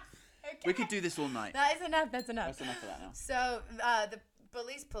paying. Okay. We could do this all night. That is enough. That's enough. That's enough of that now. So the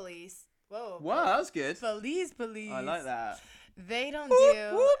Belize police. Whoa. Wow, that's good. Belize police. I like that. They don't whoop,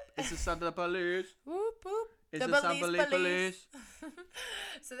 do. Whoop. It's the Santa Police. Whoop whoop. It's the Santa Police.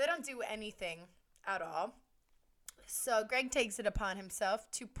 So they don't do anything at all. So Greg takes it upon himself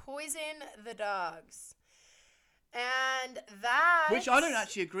to poison the dogs. And that... Which I don't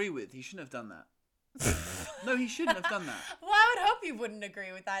actually agree with. He shouldn't have done that. No, he shouldn't have done that. Well, I would hope you wouldn't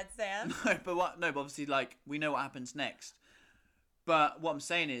agree with that, Sam. But obviously, like, we know what happens next. But what I'm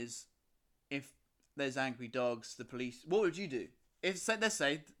saying is, if there's angry dogs, the police... What would you do? Let's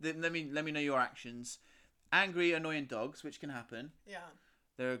say, let me know your actions. Angry, annoying dogs, which can happen. Yeah.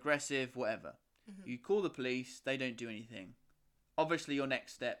 They're aggressive, whatever. Mm-hmm. You call the police, they don't do anything. Obviously, your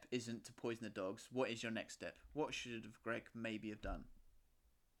next step isn't to poison the dogs. What is your next step? What should Greg maybe have done?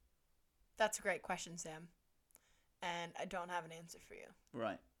 That's a great question, Sam. And I don't have an answer for you.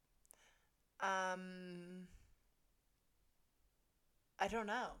 Right. I don't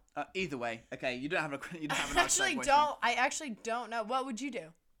know. Either way, okay. You don't have an I actually don't know. What would you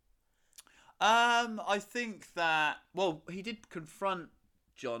do? I think that he did confront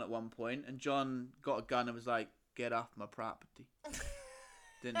John at one point, and John got a gun and was like, "Get off my property,"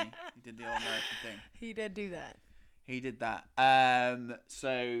 didn't he? He did the old American thing. He did do that. He did that.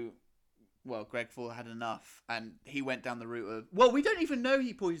 Greg Fuller had enough, and he went down the route of... Well, we don't even know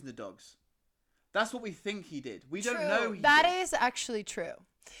he poisoned the dogs. That's what we think he did. We don't know he That did. is actually true.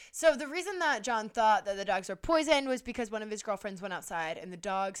 So the reason that John thought that the dogs were poisoned was because one of his girlfriends went outside, and the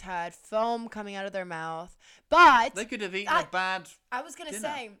dogs had foam coming out of their mouth. But... They could have eaten a bad I was going to dinner.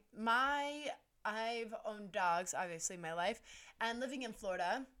 say, I've owned dogs, obviously, in my life, and living in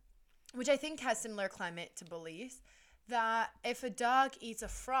Florida, which I think has similar climate to Belize, that if a dog eats a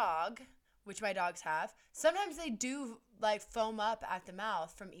frog... which my dogs have, sometimes they do like foam up at the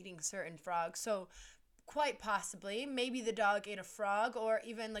mouth from eating certain frogs. So quite possibly, maybe the dog ate a frog or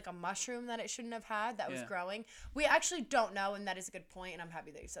even like a mushroom that it shouldn't have had that was growing. We actually don't know, and that is a good point, and I'm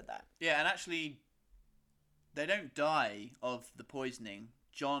happy that you said that. Yeah, and actually, they don't die of the poisoning.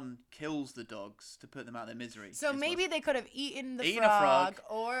 John kills the dogs to put them out of their misery. So maybe they could have eaten a frog.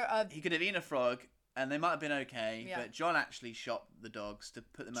 He could have eaten a frog. And they might have been okay, Yeah. but John actually shot the dogs to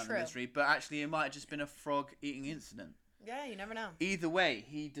put them out of misery. But actually, it might have just been a frog-eating incident. Yeah, you never know. Either way,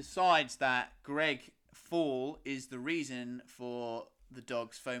 he decides that Greg Fall is the reason for the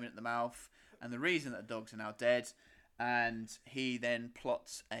dogs foaming at the mouth and the reason that the dogs are now dead. And he then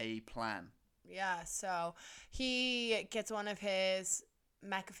plots a plan. Yeah, so he gets one of his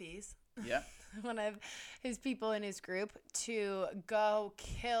McAfees. Yeah. One of his people in his group to go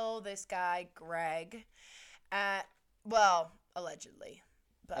kill this guy, Greg. Allegedly.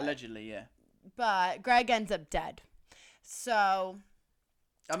 Allegedly, yeah. But Greg ends up dead. So.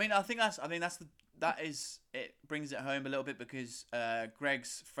 It brings it home a little bit because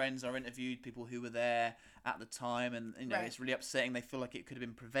Greg's friends are interviewed, people who were there at the time, and it's really upsetting. They feel like it could have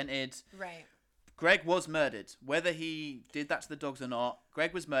been prevented. Right. Greg was murdered. Whether he did that to the dogs or not,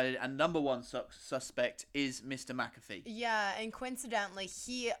 Greg was murdered, and number one suspect is Mr. McAfee. Yeah, and coincidentally,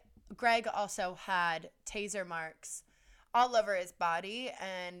 Greg also had taser marks all over his body,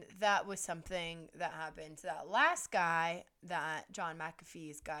 and that was something that happened to that last guy that John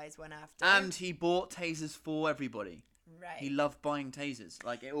McAfee's guys went after. And he bought tasers for everybody. Right. He loved buying tasers.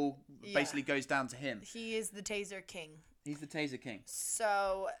 Like, it all basically goes down to him. He is the taser king. He's the taser king.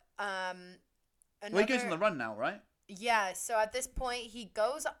 So, he goes on the run now, right? Yeah, so at this point, he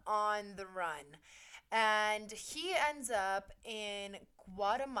goes on the run. And he ends up in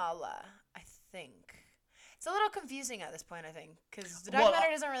Guatemala, I think. It's a little confusing at this point, I think, because the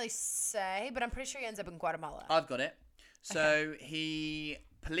documentary doesn't really say, but I'm pretty sure he ends up in Guatemala. I've got it. So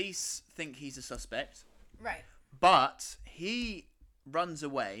police think he's a suspect. Right. But he runs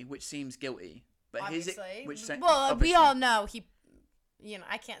away, which seems guilty. But obviously. we obviously. all know he.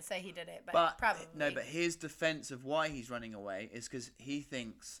 I can't say he did it, but probably. No, but his defense of why he's running away is because he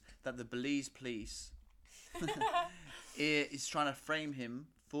thinks that the Belize police is trying to frame him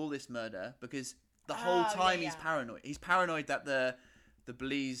for this murder because the whole time he's paranoid. He's paranoid that the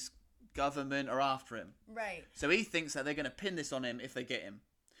Belize government are after him. Right. So he thinks that they're going to pin this on him if they get him.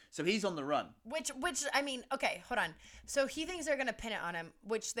 So he's on the run. Which I mean, okay, hold on. So he thinks they're going to pin it on him,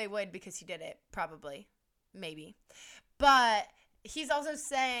 which they would because he did it, probably. Maybe. But he's also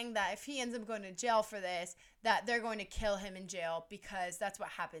saying that if he ends up going to jail for this, that they're going to kill him in jail because that's what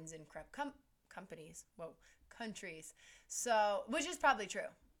happens in corrupt countries. So, which is probably true.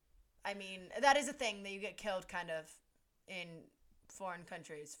 I mean, that is a thing that you get killed kind of in foreign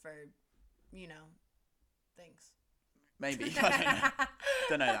countries for, things. Maybe. I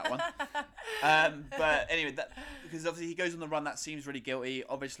don't know that one. But anyway, because obviously he goes on the run, that seems really guilty.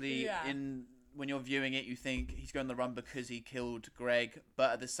 Obviously, when you're viewing it, you think he's going on the run because he killed Greg.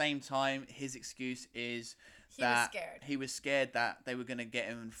 But at the same time, his excuse is he was scared that they were going to get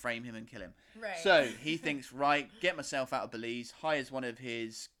him and frame him and kill him. Right. So he thinks, right, get myself out of Belize, hires one of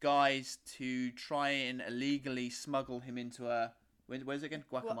his guys to try and illegally smuggle him into where's it again?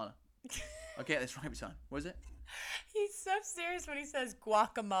 Guatemala. I'll get this right every time. What is it? He's so serious when he says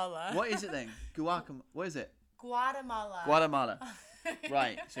guacamole. What is it then? What is it? Guatemala. Guatemala.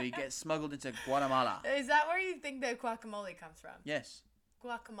 Right. So he gets smuggled into Guatemala. Is that where you think the guacamole comes from? Yes.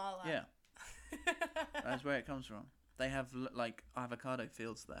 Guacamole. Yeah. That's where it comes from. They have like avocado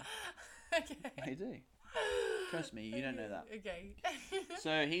fields there. Okay. They do. Trust me, you don't know that. Okay.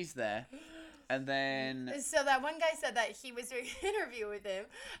 So he's there. And then... So that one guy said that he was doing an interview with him.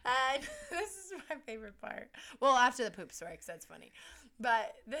 And this is my favorite part. Well, after the poop story, because that's funny.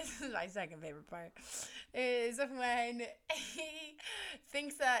 But this is my second favorite part. Is when he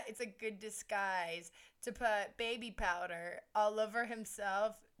thinks that it's a good disguise to put baby powder all over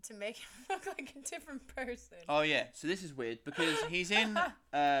himself to make him look like a different person. Oh, yeah. So this is weird because he's in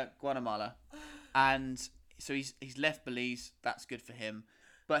Guatemala. And so he's left Belize. That's good for him.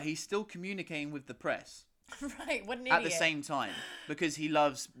 But he's still communicating with the press. Right, what an idiot. At the same time, because he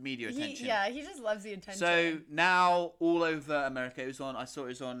loves media attention. He just loves the attention. So now all over America, I saw it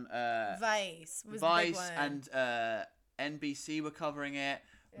was on Vice. Was Vice the big one. and NBC were covering it.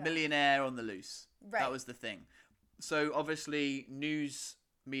 Yeah. Millionaire on the loose. Right. That was the thing. So obviously news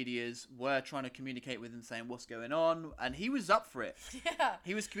medias were trying to communicate with him, saying what's going on, and he was up for it. Yeah.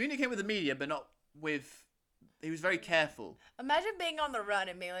 He was communicating with the media, but not with... He was very careful. Imagine being on the run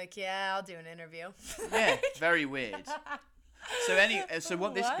and being like, yeah, I'll do an interview. Yeah, very weird. So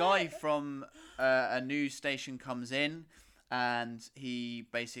what this guy from a news station comes in, and he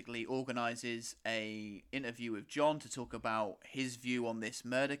basically organises a interview with John to talk about his view on this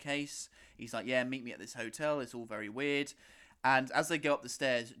murder case. He's like, yeah, meet me at this hotel. It's all very weird. And as they go up the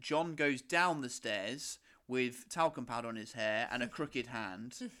stairs, John goes down the stairs with talcum powder on his hair and a crooked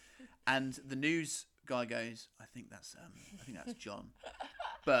hand. And the news guy goes, I think that's John.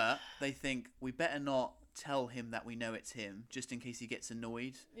 But they think we better not tell him that we know it's him, just in case he gets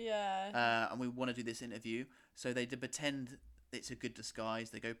annoyed. Yeah. And we want to do this interview. So they pretend it's a good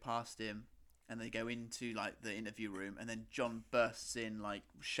disguise. They go past him and they go into like the interview room, and then John bursts in, like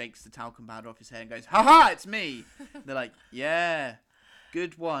shakes the talcum powder off his hair and goes, "Ha ha, it's me." They're like, "Yeah,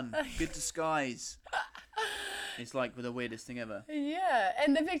 good one, good disguise." It's like the weirdest thing ever. Yeah,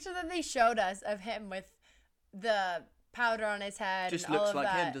 and the picture that they showed us of him with the powder on his head just and all looks of like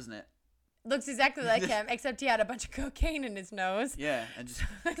that him, doesn't it? Looks exactly like him, except he had a bunch of cocaine in his nose. Yeah, and just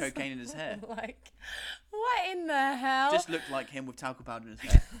cocaine in his hair. Like, what in the hell? Just looked like him with talcum powder in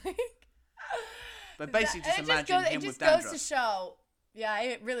his hair. But basically, just imagine him with dandruff. It just goes to show. Yeah,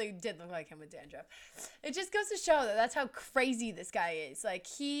 it really did look like him with dandruff. It just goes to show that that's how crazy this guy is. Like,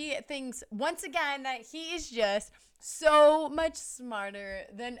 he thinks, once again, that he is just so much smarter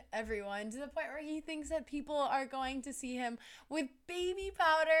than everyone, to the point where he thinks that people are going to see him with baby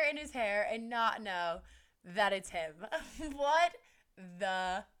powder in his hair and not know that it's him. What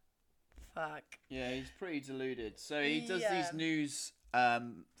the fuck? Yeah, he's pretty deluded. So he does these news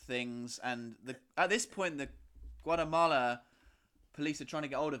things, and at this point, the Guatemala police are trying to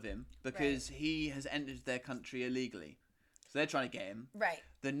get hold of him because he has entered their country illegally. So they're trying to get him. Right.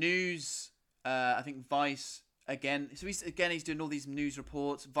 The news, I think Vice, again. So he's doing all these news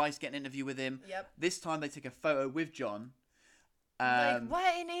reports. Vice get an interview with him. Yep. This time they take a photo with John. Like, what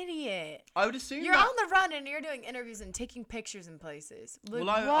an idiot. I would assume you're on the run and you're doing interviews and taking pictures in places. Like, well,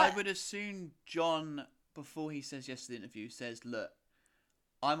 I would assume John, before he says yes to the interview, says, look,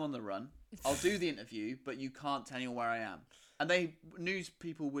 I'm on the run. I'll do the interview, but you can't tell anyone where I am. And news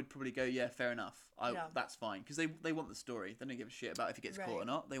people would probably go, yeah, fair enough. Yeah. That's fine. Because they want the story. They don't give a shit about if he gets caught or Right.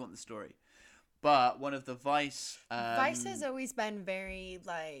 not. They want the story. But one of the Vice... Vice has always been very,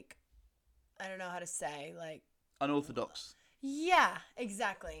 like, I don't know how to say, like... unorthodox. Yeah,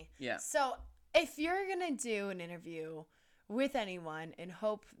 exactly. Yeah. So if you're going to do an interview with anyone and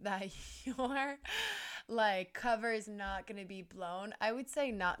hope that your, like, cover is not going to be blown, I would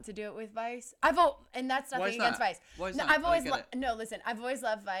say not to do it with Vice. And that's nothing against Vice. Why is No, that? I've always... I don't get it. No, listen, I've always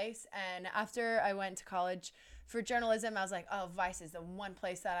loved Vice, and after I went to college... for journalism, I was like, oh, Vice is the one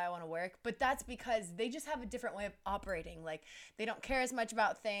place that I want to work. But that's because they just have a different way of operating. Like, they don't care as much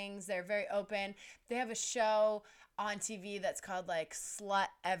about things. They're very open. They have a show on TV that's called, like, Slut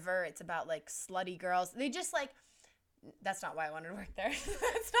Ever. It's about, like, slutty girls. They just, like, that's not why I wanted to work there.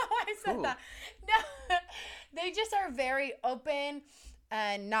 That's not why I said Cool. that. No, they just are very open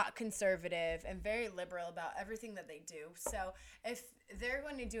and not conservative and very liberal about everything that they do. So if they're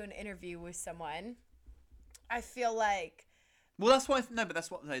going to do an interview with someone... I feel like... Well, that's why... No, but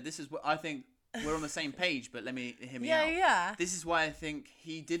that's what... No, this is what I think... We're on the same page, but hear me out. Yeah. This is why I think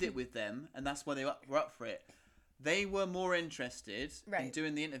he did it with them, and that's why they were up for it. They were more interested in Right.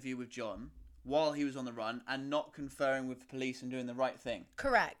 doing the interview with John while he was on the run and not conferring with the police and doing the right thing.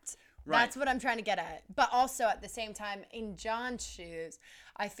 Correct. Right. That's what I'm trying to get at. But also, at the same time, in John's shoes,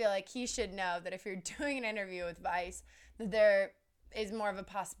 I feel like he should know that if you're doing an interview with Vice, that there is more of a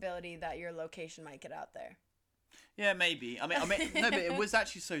possibility that your location might get out there. Yeah, maybe. I mean, no, but it was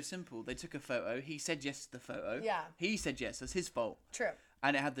actually so simple. They took a photo. He said yes to the photo. Yeah. He said yes. That's his fault. True.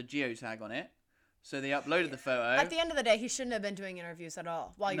 And it had the geotag on it. So they uploaded the photo. At the end of the day, he shouldn't have been doing interviews at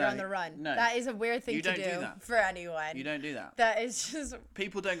all while you're No, on the run. no. That is a weird thing You to don't do that. for anyone. You don't do that. That is just...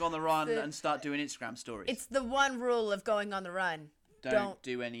 People don't go on the run and start doing Instagram stories. It's the one rule of going on the run. Don't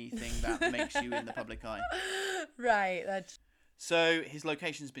do anything that makes you in the public eye. Right. That's... So his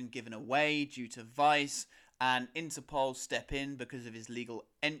location's been given away due to Vice, and Interpol step in because of his legal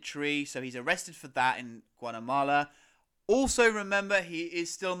entry. So he's arrested for that in Guatemala. Also, remember, he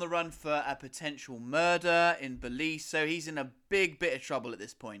is still on the run for a potential murder in Belize. So he's in a big bit of trouble at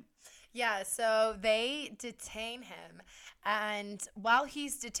this point. Yeah, so they detain him. And while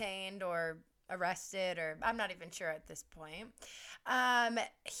he's detained or arrested, or I'm not even sure at this point,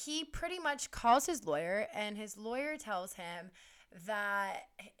 he pretty much calls his lawyer, and his lawyer tells him that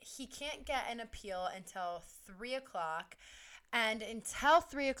he can't get an appeal until 3 o'clock, and until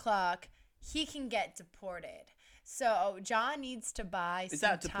 3 o'clock he can get deported. So John needs to buy Is some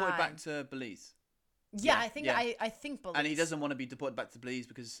that deported time. back to Belize? Yeah, Yeah. I think Belize. And he doesn't want to be deported back to Belize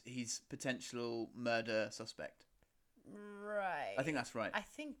because he's potential murder suspect. Right. I think that's right. I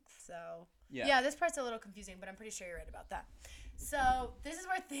think so. Yeah. This part's a little confusing, but I'm pretty sure you're right about that. So this is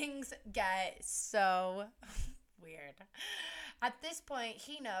where things get so weird. At this point,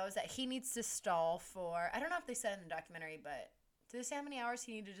 he knows that he needs to stall for, I don't know if they said in the documentary, but did they say how many hours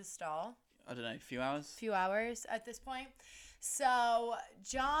he needed to stall? I don't know, a few hours? A few hours at this point. So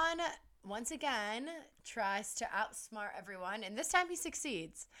John, once again, tries to outsmart everyone, and this time he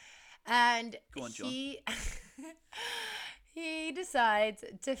succeeds. And Go on, John. he decides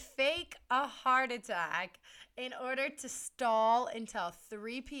to fake a heart attack in order to stall until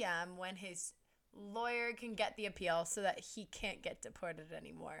 3 p.m. when his lawyer can get the appeal so that he can't get deported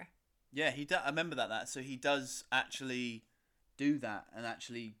anymore. Yeah, I remember that. So he does actually do that and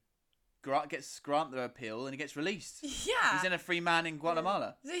actually gets grant the appeal and he gets released. Yeah. He's in a free man in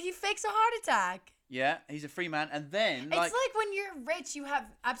Guatemala. So he fakes a heart attack. Yeah, he's a free man. And then, It's like when you're rich, you have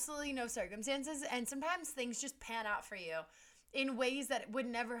absolutely no circumstances, and sometimes things just pan out for you in ways that would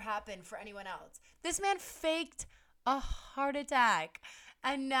never happen for anyone else. This man faked a heart attack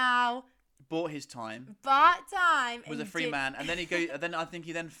and now bought his time, bought time. was and a free man, and then I think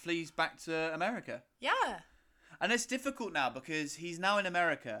he then flees back to America. Yeah. And it's difficult now because he's now in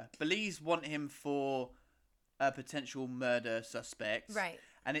America. Belize want him for a potential murder suspect. Right.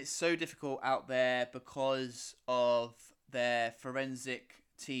 And it's so difficult out there because of their forensic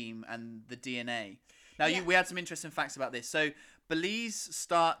team and the DNA. Now, Yeah. we had some interesting facts about this. So Belize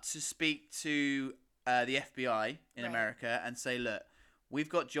start to speak to the FBI in Right. America and say, look, we've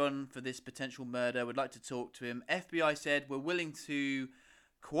got John for this potential murder. We'd like to talk to him. FBI said, we're willing to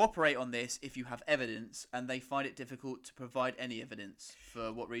cooperate on this if you have evidence, and they find it difficult to provide any evidence.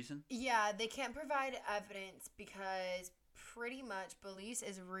 For what reason? Yeah, they can't provide evidence because pretty much Belize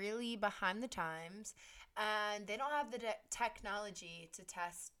is really behind the times, and they don't have the technology to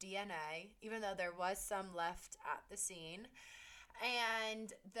test DNA, even though there was some left at the scene.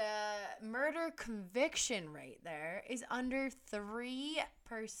 And the murder conviction rate there is under 3%.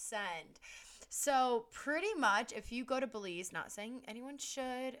 So pretty much, if you go to Belize, not saying anyone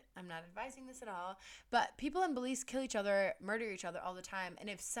should, I'm not advising this at all, but people in Belize kill each other, murder each other all the time. And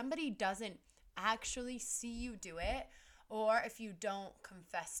if somebody doesn't actually see you do it, or if you don't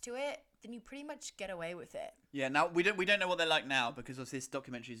confess to it, then you pretty much get away with it. Yeah. Now we don't know what they're like now because of this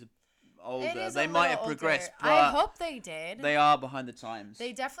documentary is older. It is They a might have little progressed, older. but I hope they did. they are behind the times.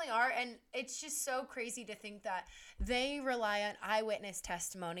 They definitely are, and it's just so crazy to think that they rely on eyewitness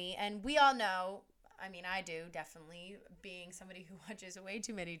testimony, and we all know, I mean, I do, definitely, being somebody who watches way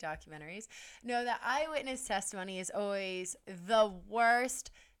too many documentaries, know that eyewitness testimony is always the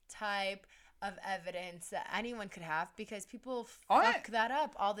worst type of evidence that anyone could have because people fuck that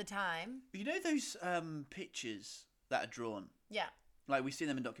up all the time. You know those pictures that are drawn? Yeah. Like we see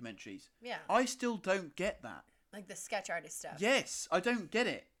them in documentaries. Yeah. I still don't get that. Like the sketch artist stuff. Yes, I don't get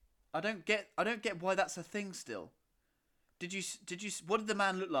it. I don't get why that's a thing still. Did you what did the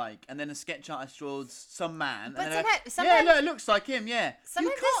man look like? And then a sketch artist draws some man. But and sometimes yeah, no, it looks like him. Yeah.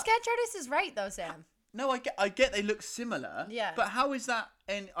 Sometimes the sketch artist is right though, Sam. No, I get they look similar. Yeah. But how is that?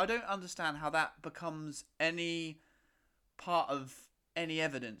 And I don't understand how that becomes any part of any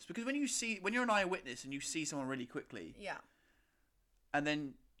evidence because when you're an eyewitness and you see someone really quickly. Yeah. And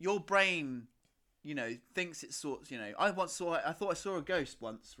then your brain, thinks it's I thought I saw a ghost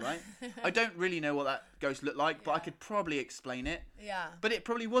once, right? I don't really know what that ghost looked like, but I could probably explain it. Yeah. But it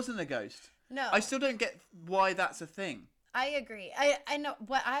probably wasn't a ghost. No. I still don't get why that's a thing. I agree. I know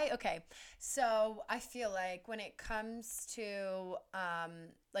okay. So I feel like when it comes to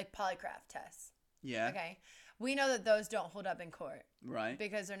like polygraph tests. Yeah. Okay. We know that those don't hold up in court. Right.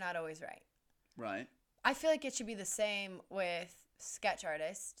 Because they're not always right. Right. I feel like it should be the same with sketch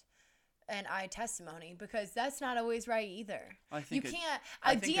artist and eye testimony because that's not always right either. I think you can't.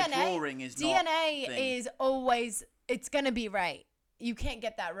 I think DNA, a drawing is DNA not is always it's gonna be right. You can't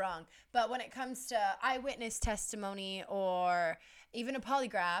get that wrong. But when it comes to eyewitness testimony or even a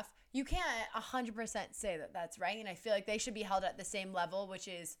polygraph, you can't 100% say that that's right. And I feel like they should be held at the same level, which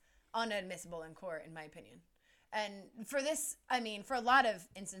is unadmissible in court, in my opinion. And for this, I mean, for a lot of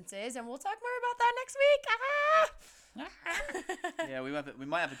instances, and we'll talk more about that next week. Yeah, we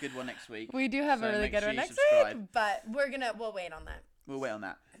might have a good one next week. We do have a really good one next week, but we'll wait on that. We'll wait on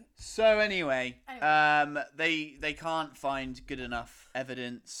that. So anyway. They can't find good enough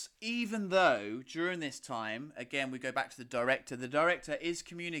evidence, even though during this time, again, we go back to the director. The director is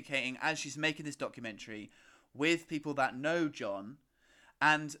communicating as she's making this documentary with people that know John,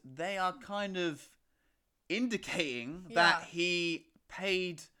 and they are kind of indicating that he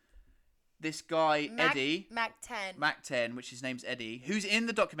paid this guy Eddie Mac 10, which his name's Eddie, who's in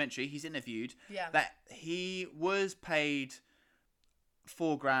the documentary. He's interviewed. Yeah. That he was paid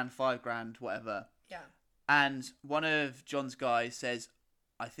 $4,000, $5,000, whatever. Yeah. And one of John's guys says,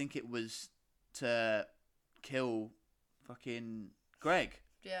 I think it was to kill fucking Greg.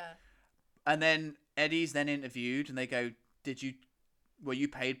 Yeah. And then Eddie's then interviewed and they go, were you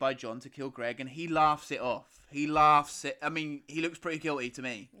paid by John to kill Greg? And he laughs it off. He looks pretty guilty to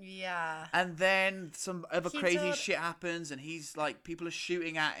me. Yeah. And then some other shit happens and he's like, people are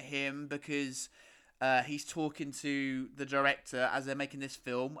shooting at him because he's talking to the director as they're making this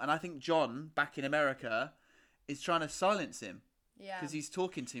film. And I think John, back in America, is trying to silence him. Yeah. Because he's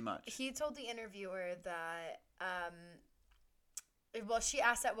talking too much. He told the interviewer that, she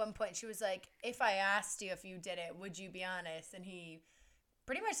asked at one point, she was like, if I asked you if you did it, would you be honest? And he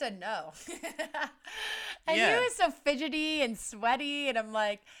pretty much said no. And he was so fidgety and sweaty. And I'm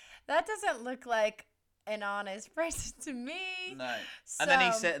like, that doesn't look like an honest person to me. No. So,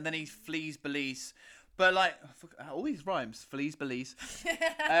 And then he flees Belize. But like, all these rhymes, flees Belize.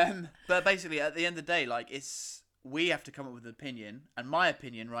 But basically, at the end of the day, like, we have to come up with an opinion. And my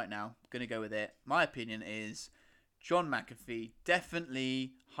opinion right now, I'm going to go with it. My opinion is John McAfee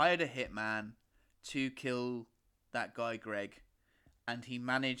definitely hired a hitman to kill that guy, Greg. And he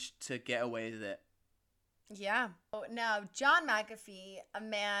managed to get away with it. Yeah. Now, John McAfee, a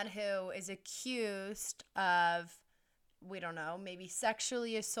man who is accused of, we don't know, maybe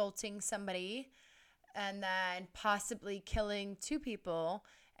sexually assaulting somebody and then possibly killing 2 people,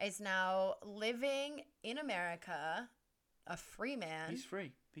 is now living in America, a free man. He's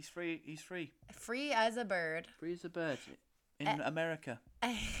free. He's free. Free as a bird. Free as a bird in America.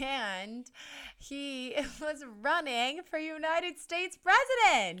 And he was running for United States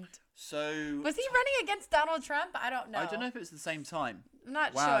president. So was he running against Donald Trump? I don't know. I don't know if it's the same time. I'm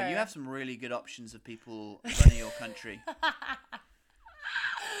not sure. Wow, you have some really good options of people running your country.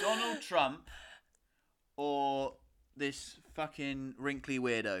 Donald Trump or this fucking wrinkly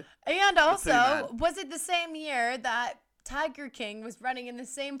weirdo. And also, was it the same year that Tiger King was running in the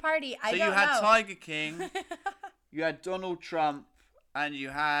same party. So you had Tiger King, you had Donald Trump, and you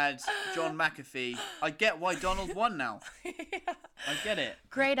had John McAfee. I get why Donald won now. I get it.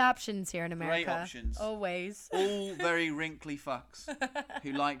 Great options here in America. Great options. Always. All very wrinkly fucks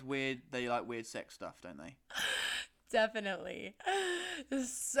who like weird sex stuff, don't they? Definitely.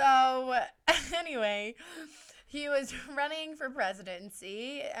 So, anyway, he was running for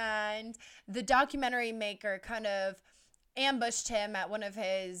presidency, and the documentary maker kind of ambushed him at one of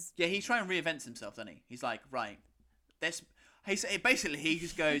his... Yeah, he's trying to reinvent himself, doesn't he? He's like, right, this... Basically, he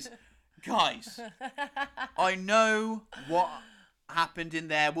just goes, guys, I know what happened in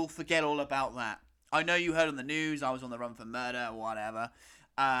there. We'll forget all about that. I know you heard on the news I was on the run for murder or whatever.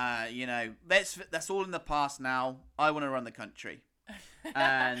 That's all in the past now. I want to run the country.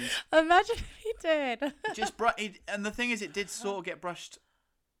 And imagine if he did. And the thing is, it did sort of get brushed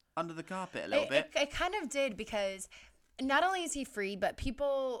under the carpet a little bit. It kind of did, because not only is he free, but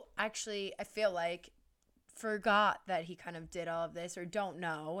people actually, I feel like, forgot that he kind of did all of this, or don't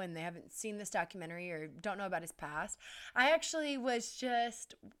know, and they haven't seen this documentary or don't know about his past. I actually was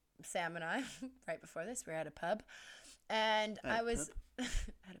just, Sam and I, right before this, we were at a pub, and I was at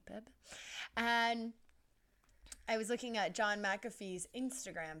a pub, and I was looking at John McAfee's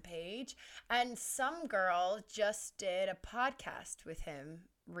Instagram page, and some girl just did a podcast with him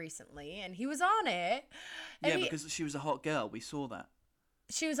recently, and he was on it. Yeah, because she was a hot girl. We saw that.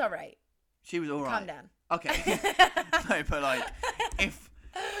 She was all right. She was all right. Calm down. Okay. No, but like, if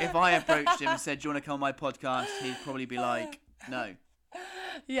I approached him and said, "Do you want to come on my podcast?" he'd probably be like, "No."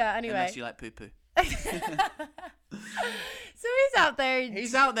 Yeah. Anyway. Unless you like poo poo. So he's out there.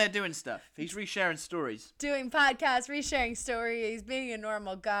 He's out there doing stuff. He's resharing stories. Doing podcasts, resharing stories, being a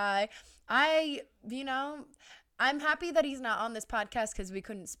normal guy. I'm happy that he's not on this podcast, because we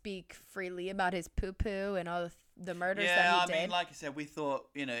couldn't speak freely about his poo poo and all the murders that he did. Yeah, I mean, like I said, we thought,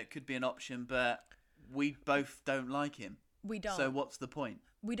 it could be an option, but we both don't like him. We don't. So what's the point?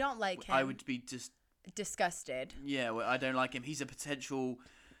 We don't like him. I would be just disgusted. Yeah, well, I don't like him. He's a potential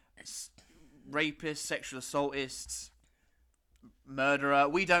rapist, sexual assaultist, murderer.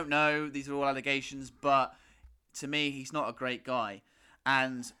 We don't know. These are all allegations, but to me, he's not a great guy.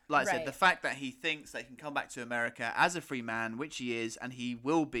 And like I said, the fact that he thinks that he can come back to America as a free man, which he is, and he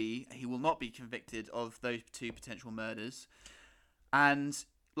will not be convicted of those 2 potential murders. And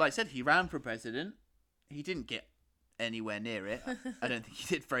like I said, he ran for president. He didn't get anywhere near it. I don't think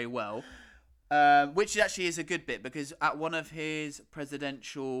he did very well. Which actually is a good bit, because at one of his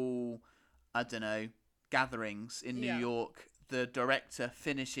presidential, gatherings in New York, the director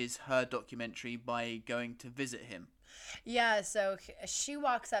finishes her documentary by going to visit him. Yeah, so she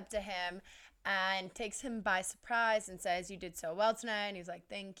walks up to him and takes him by surprise and says, "You did so well tonight." And he's like,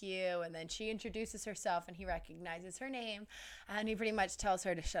 "Thank you." And then she introduces herself, and he recognizes her name, and he pretty much tells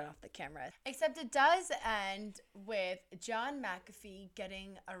her to shut off the camera. Except it does end with John McAfee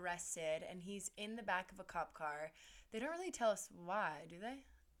getting arrested, and he's in the back of a cop car. They don't really tell us why, do they?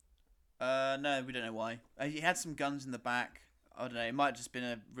 No, we don't know why. He had some guns in the back. I don't know. It might have just been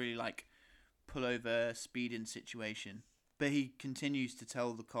a really pullover speeding situation. But he continues to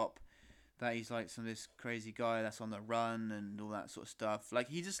tell the cop that he's like this crazy guy that's on the run and all that sort of stuff. Like,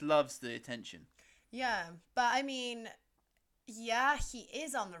 he just loves the attention. Yeah, but I mean, yeah, he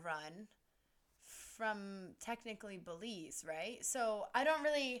is on the run from technically Belize, right? So I don't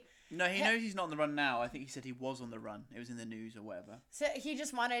really... No, he knows he's not on the run now. I think he said he was on the run. It was in the news or whatever. So he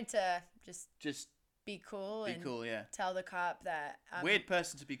just wanted to just be cool and yeah. Tell the cop that... Weird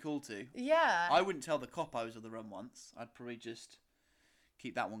person to be cool to. Yeah. I wouldn't tell the cop I was on the run once. I'd probably just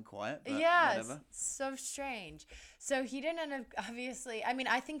keep that one quiet. But yeah, whatever. So strange. So he didn't end up, obviously... I mean,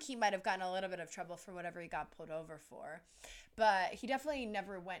 I think he might have gotten a little bit of trouble for whatever he got pulled over for. But he definitely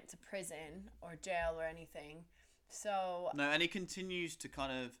never went to prison or jail or anything. So... No, and he continues to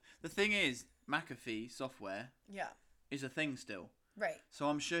kind of... The thing is, McAfee software is a thing still. Right. So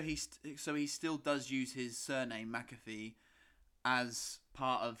I'm sure he still does use his surname McAfee as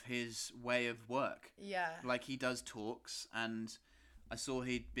part of his way of work. Yeah. Like, he does talks, and I saw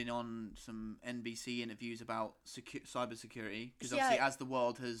he'd been on some NBC interviews about cybersecurity, because obviously as the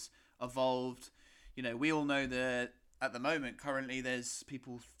world has evolved, we all know that at the moment, currently, there's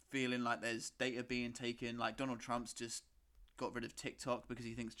people feeling like there's data being taken. Like, Donald Trump's just got rid of TikTok because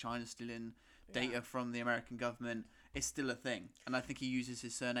he thinks China's stealing data from the American government. It's still a thing, and I think he uses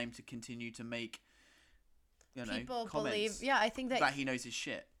his surname to continue to make people comments believe. Yeah, I think that he knows his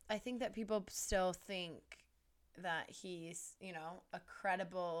shit. I think that people still think that he's, a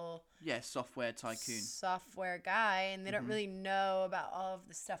credible software tycoon. software guy, and they don't really know about all of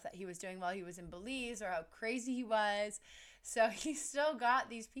the stuff that he was doing while he was in Belize or how crazy he was. So he's still got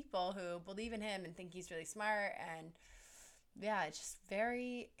these people who believe in him and think he's really smart, and yeah, it's just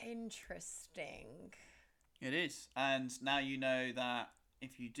very interesting. It is. And now you know that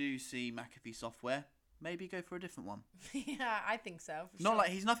if you do see McAfee Software, maybe go for a different one. Yeah, I think so. Not like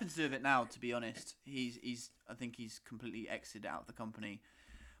he's nothing to do with it now, to be honest. I think he's completely exited out of the company.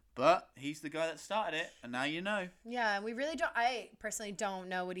 But he's the guy that started it, and now you know. Yeah, and I personally don't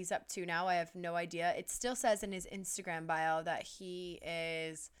know what he's up to now. I have no idea. It still says in his Instagram bio that he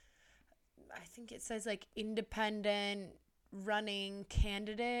is, I think it says like independent running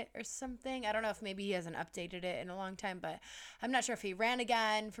candidate or something. I don't know if maybe he hasn't updated it in a long time, but I'm not sure if he ran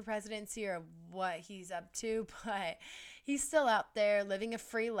again for presidency or what he's up to, but he's still out there living a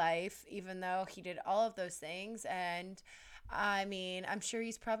free life, even though he did all of those things. And I mean, I'm sure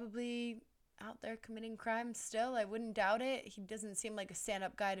he's probably out there committing crimes still. I wouldn't doubt it. He doesn't seem like a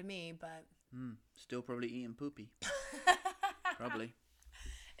stand-up guy to me, but... Still probably eating poopy. Probably.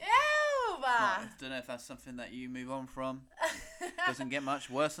 Ew! I don't know if that's something that you move on from. Doesn't get much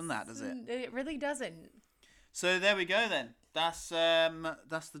worse than that, does it? It really doesn't. So there we go then. That's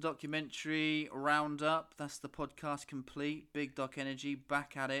the documentary roundup. That's the podcast complete. Big Doc Energy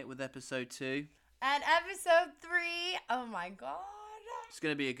back at it with episode 2. And episode 3, oh my god. It's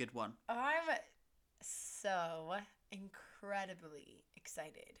going to be a good one. I'm so incredibly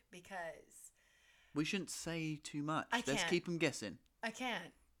excited because... We shouldn't say too much. I can't. Let's keep them guessing. I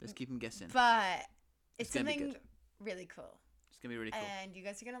can't. Let's keep them guessing. But it's gonna be something good. really cool. It's going to be really cool. And you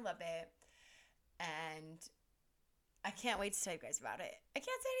guys are going to love it. And I can't wait to tell you guys about it. I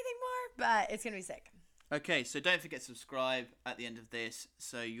can't say anything more, but it's going to be sick. Okay, so don't forget to subscribe at the end of this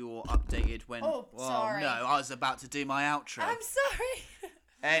so you're updated when... Oh, sorry. No, I was about to do my outro. I'm sorry.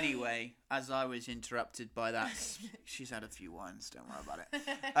 Anyway, as I was interrupted by that, she's had a few wines, don't worry about it.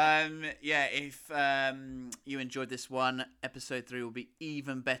 If you enjoyed this one, episode 3 will be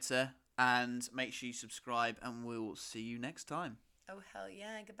even better. And make sure you subscribe, and we'll see you next time. Oh, hell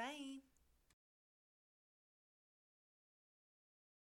yeah. Goodbye.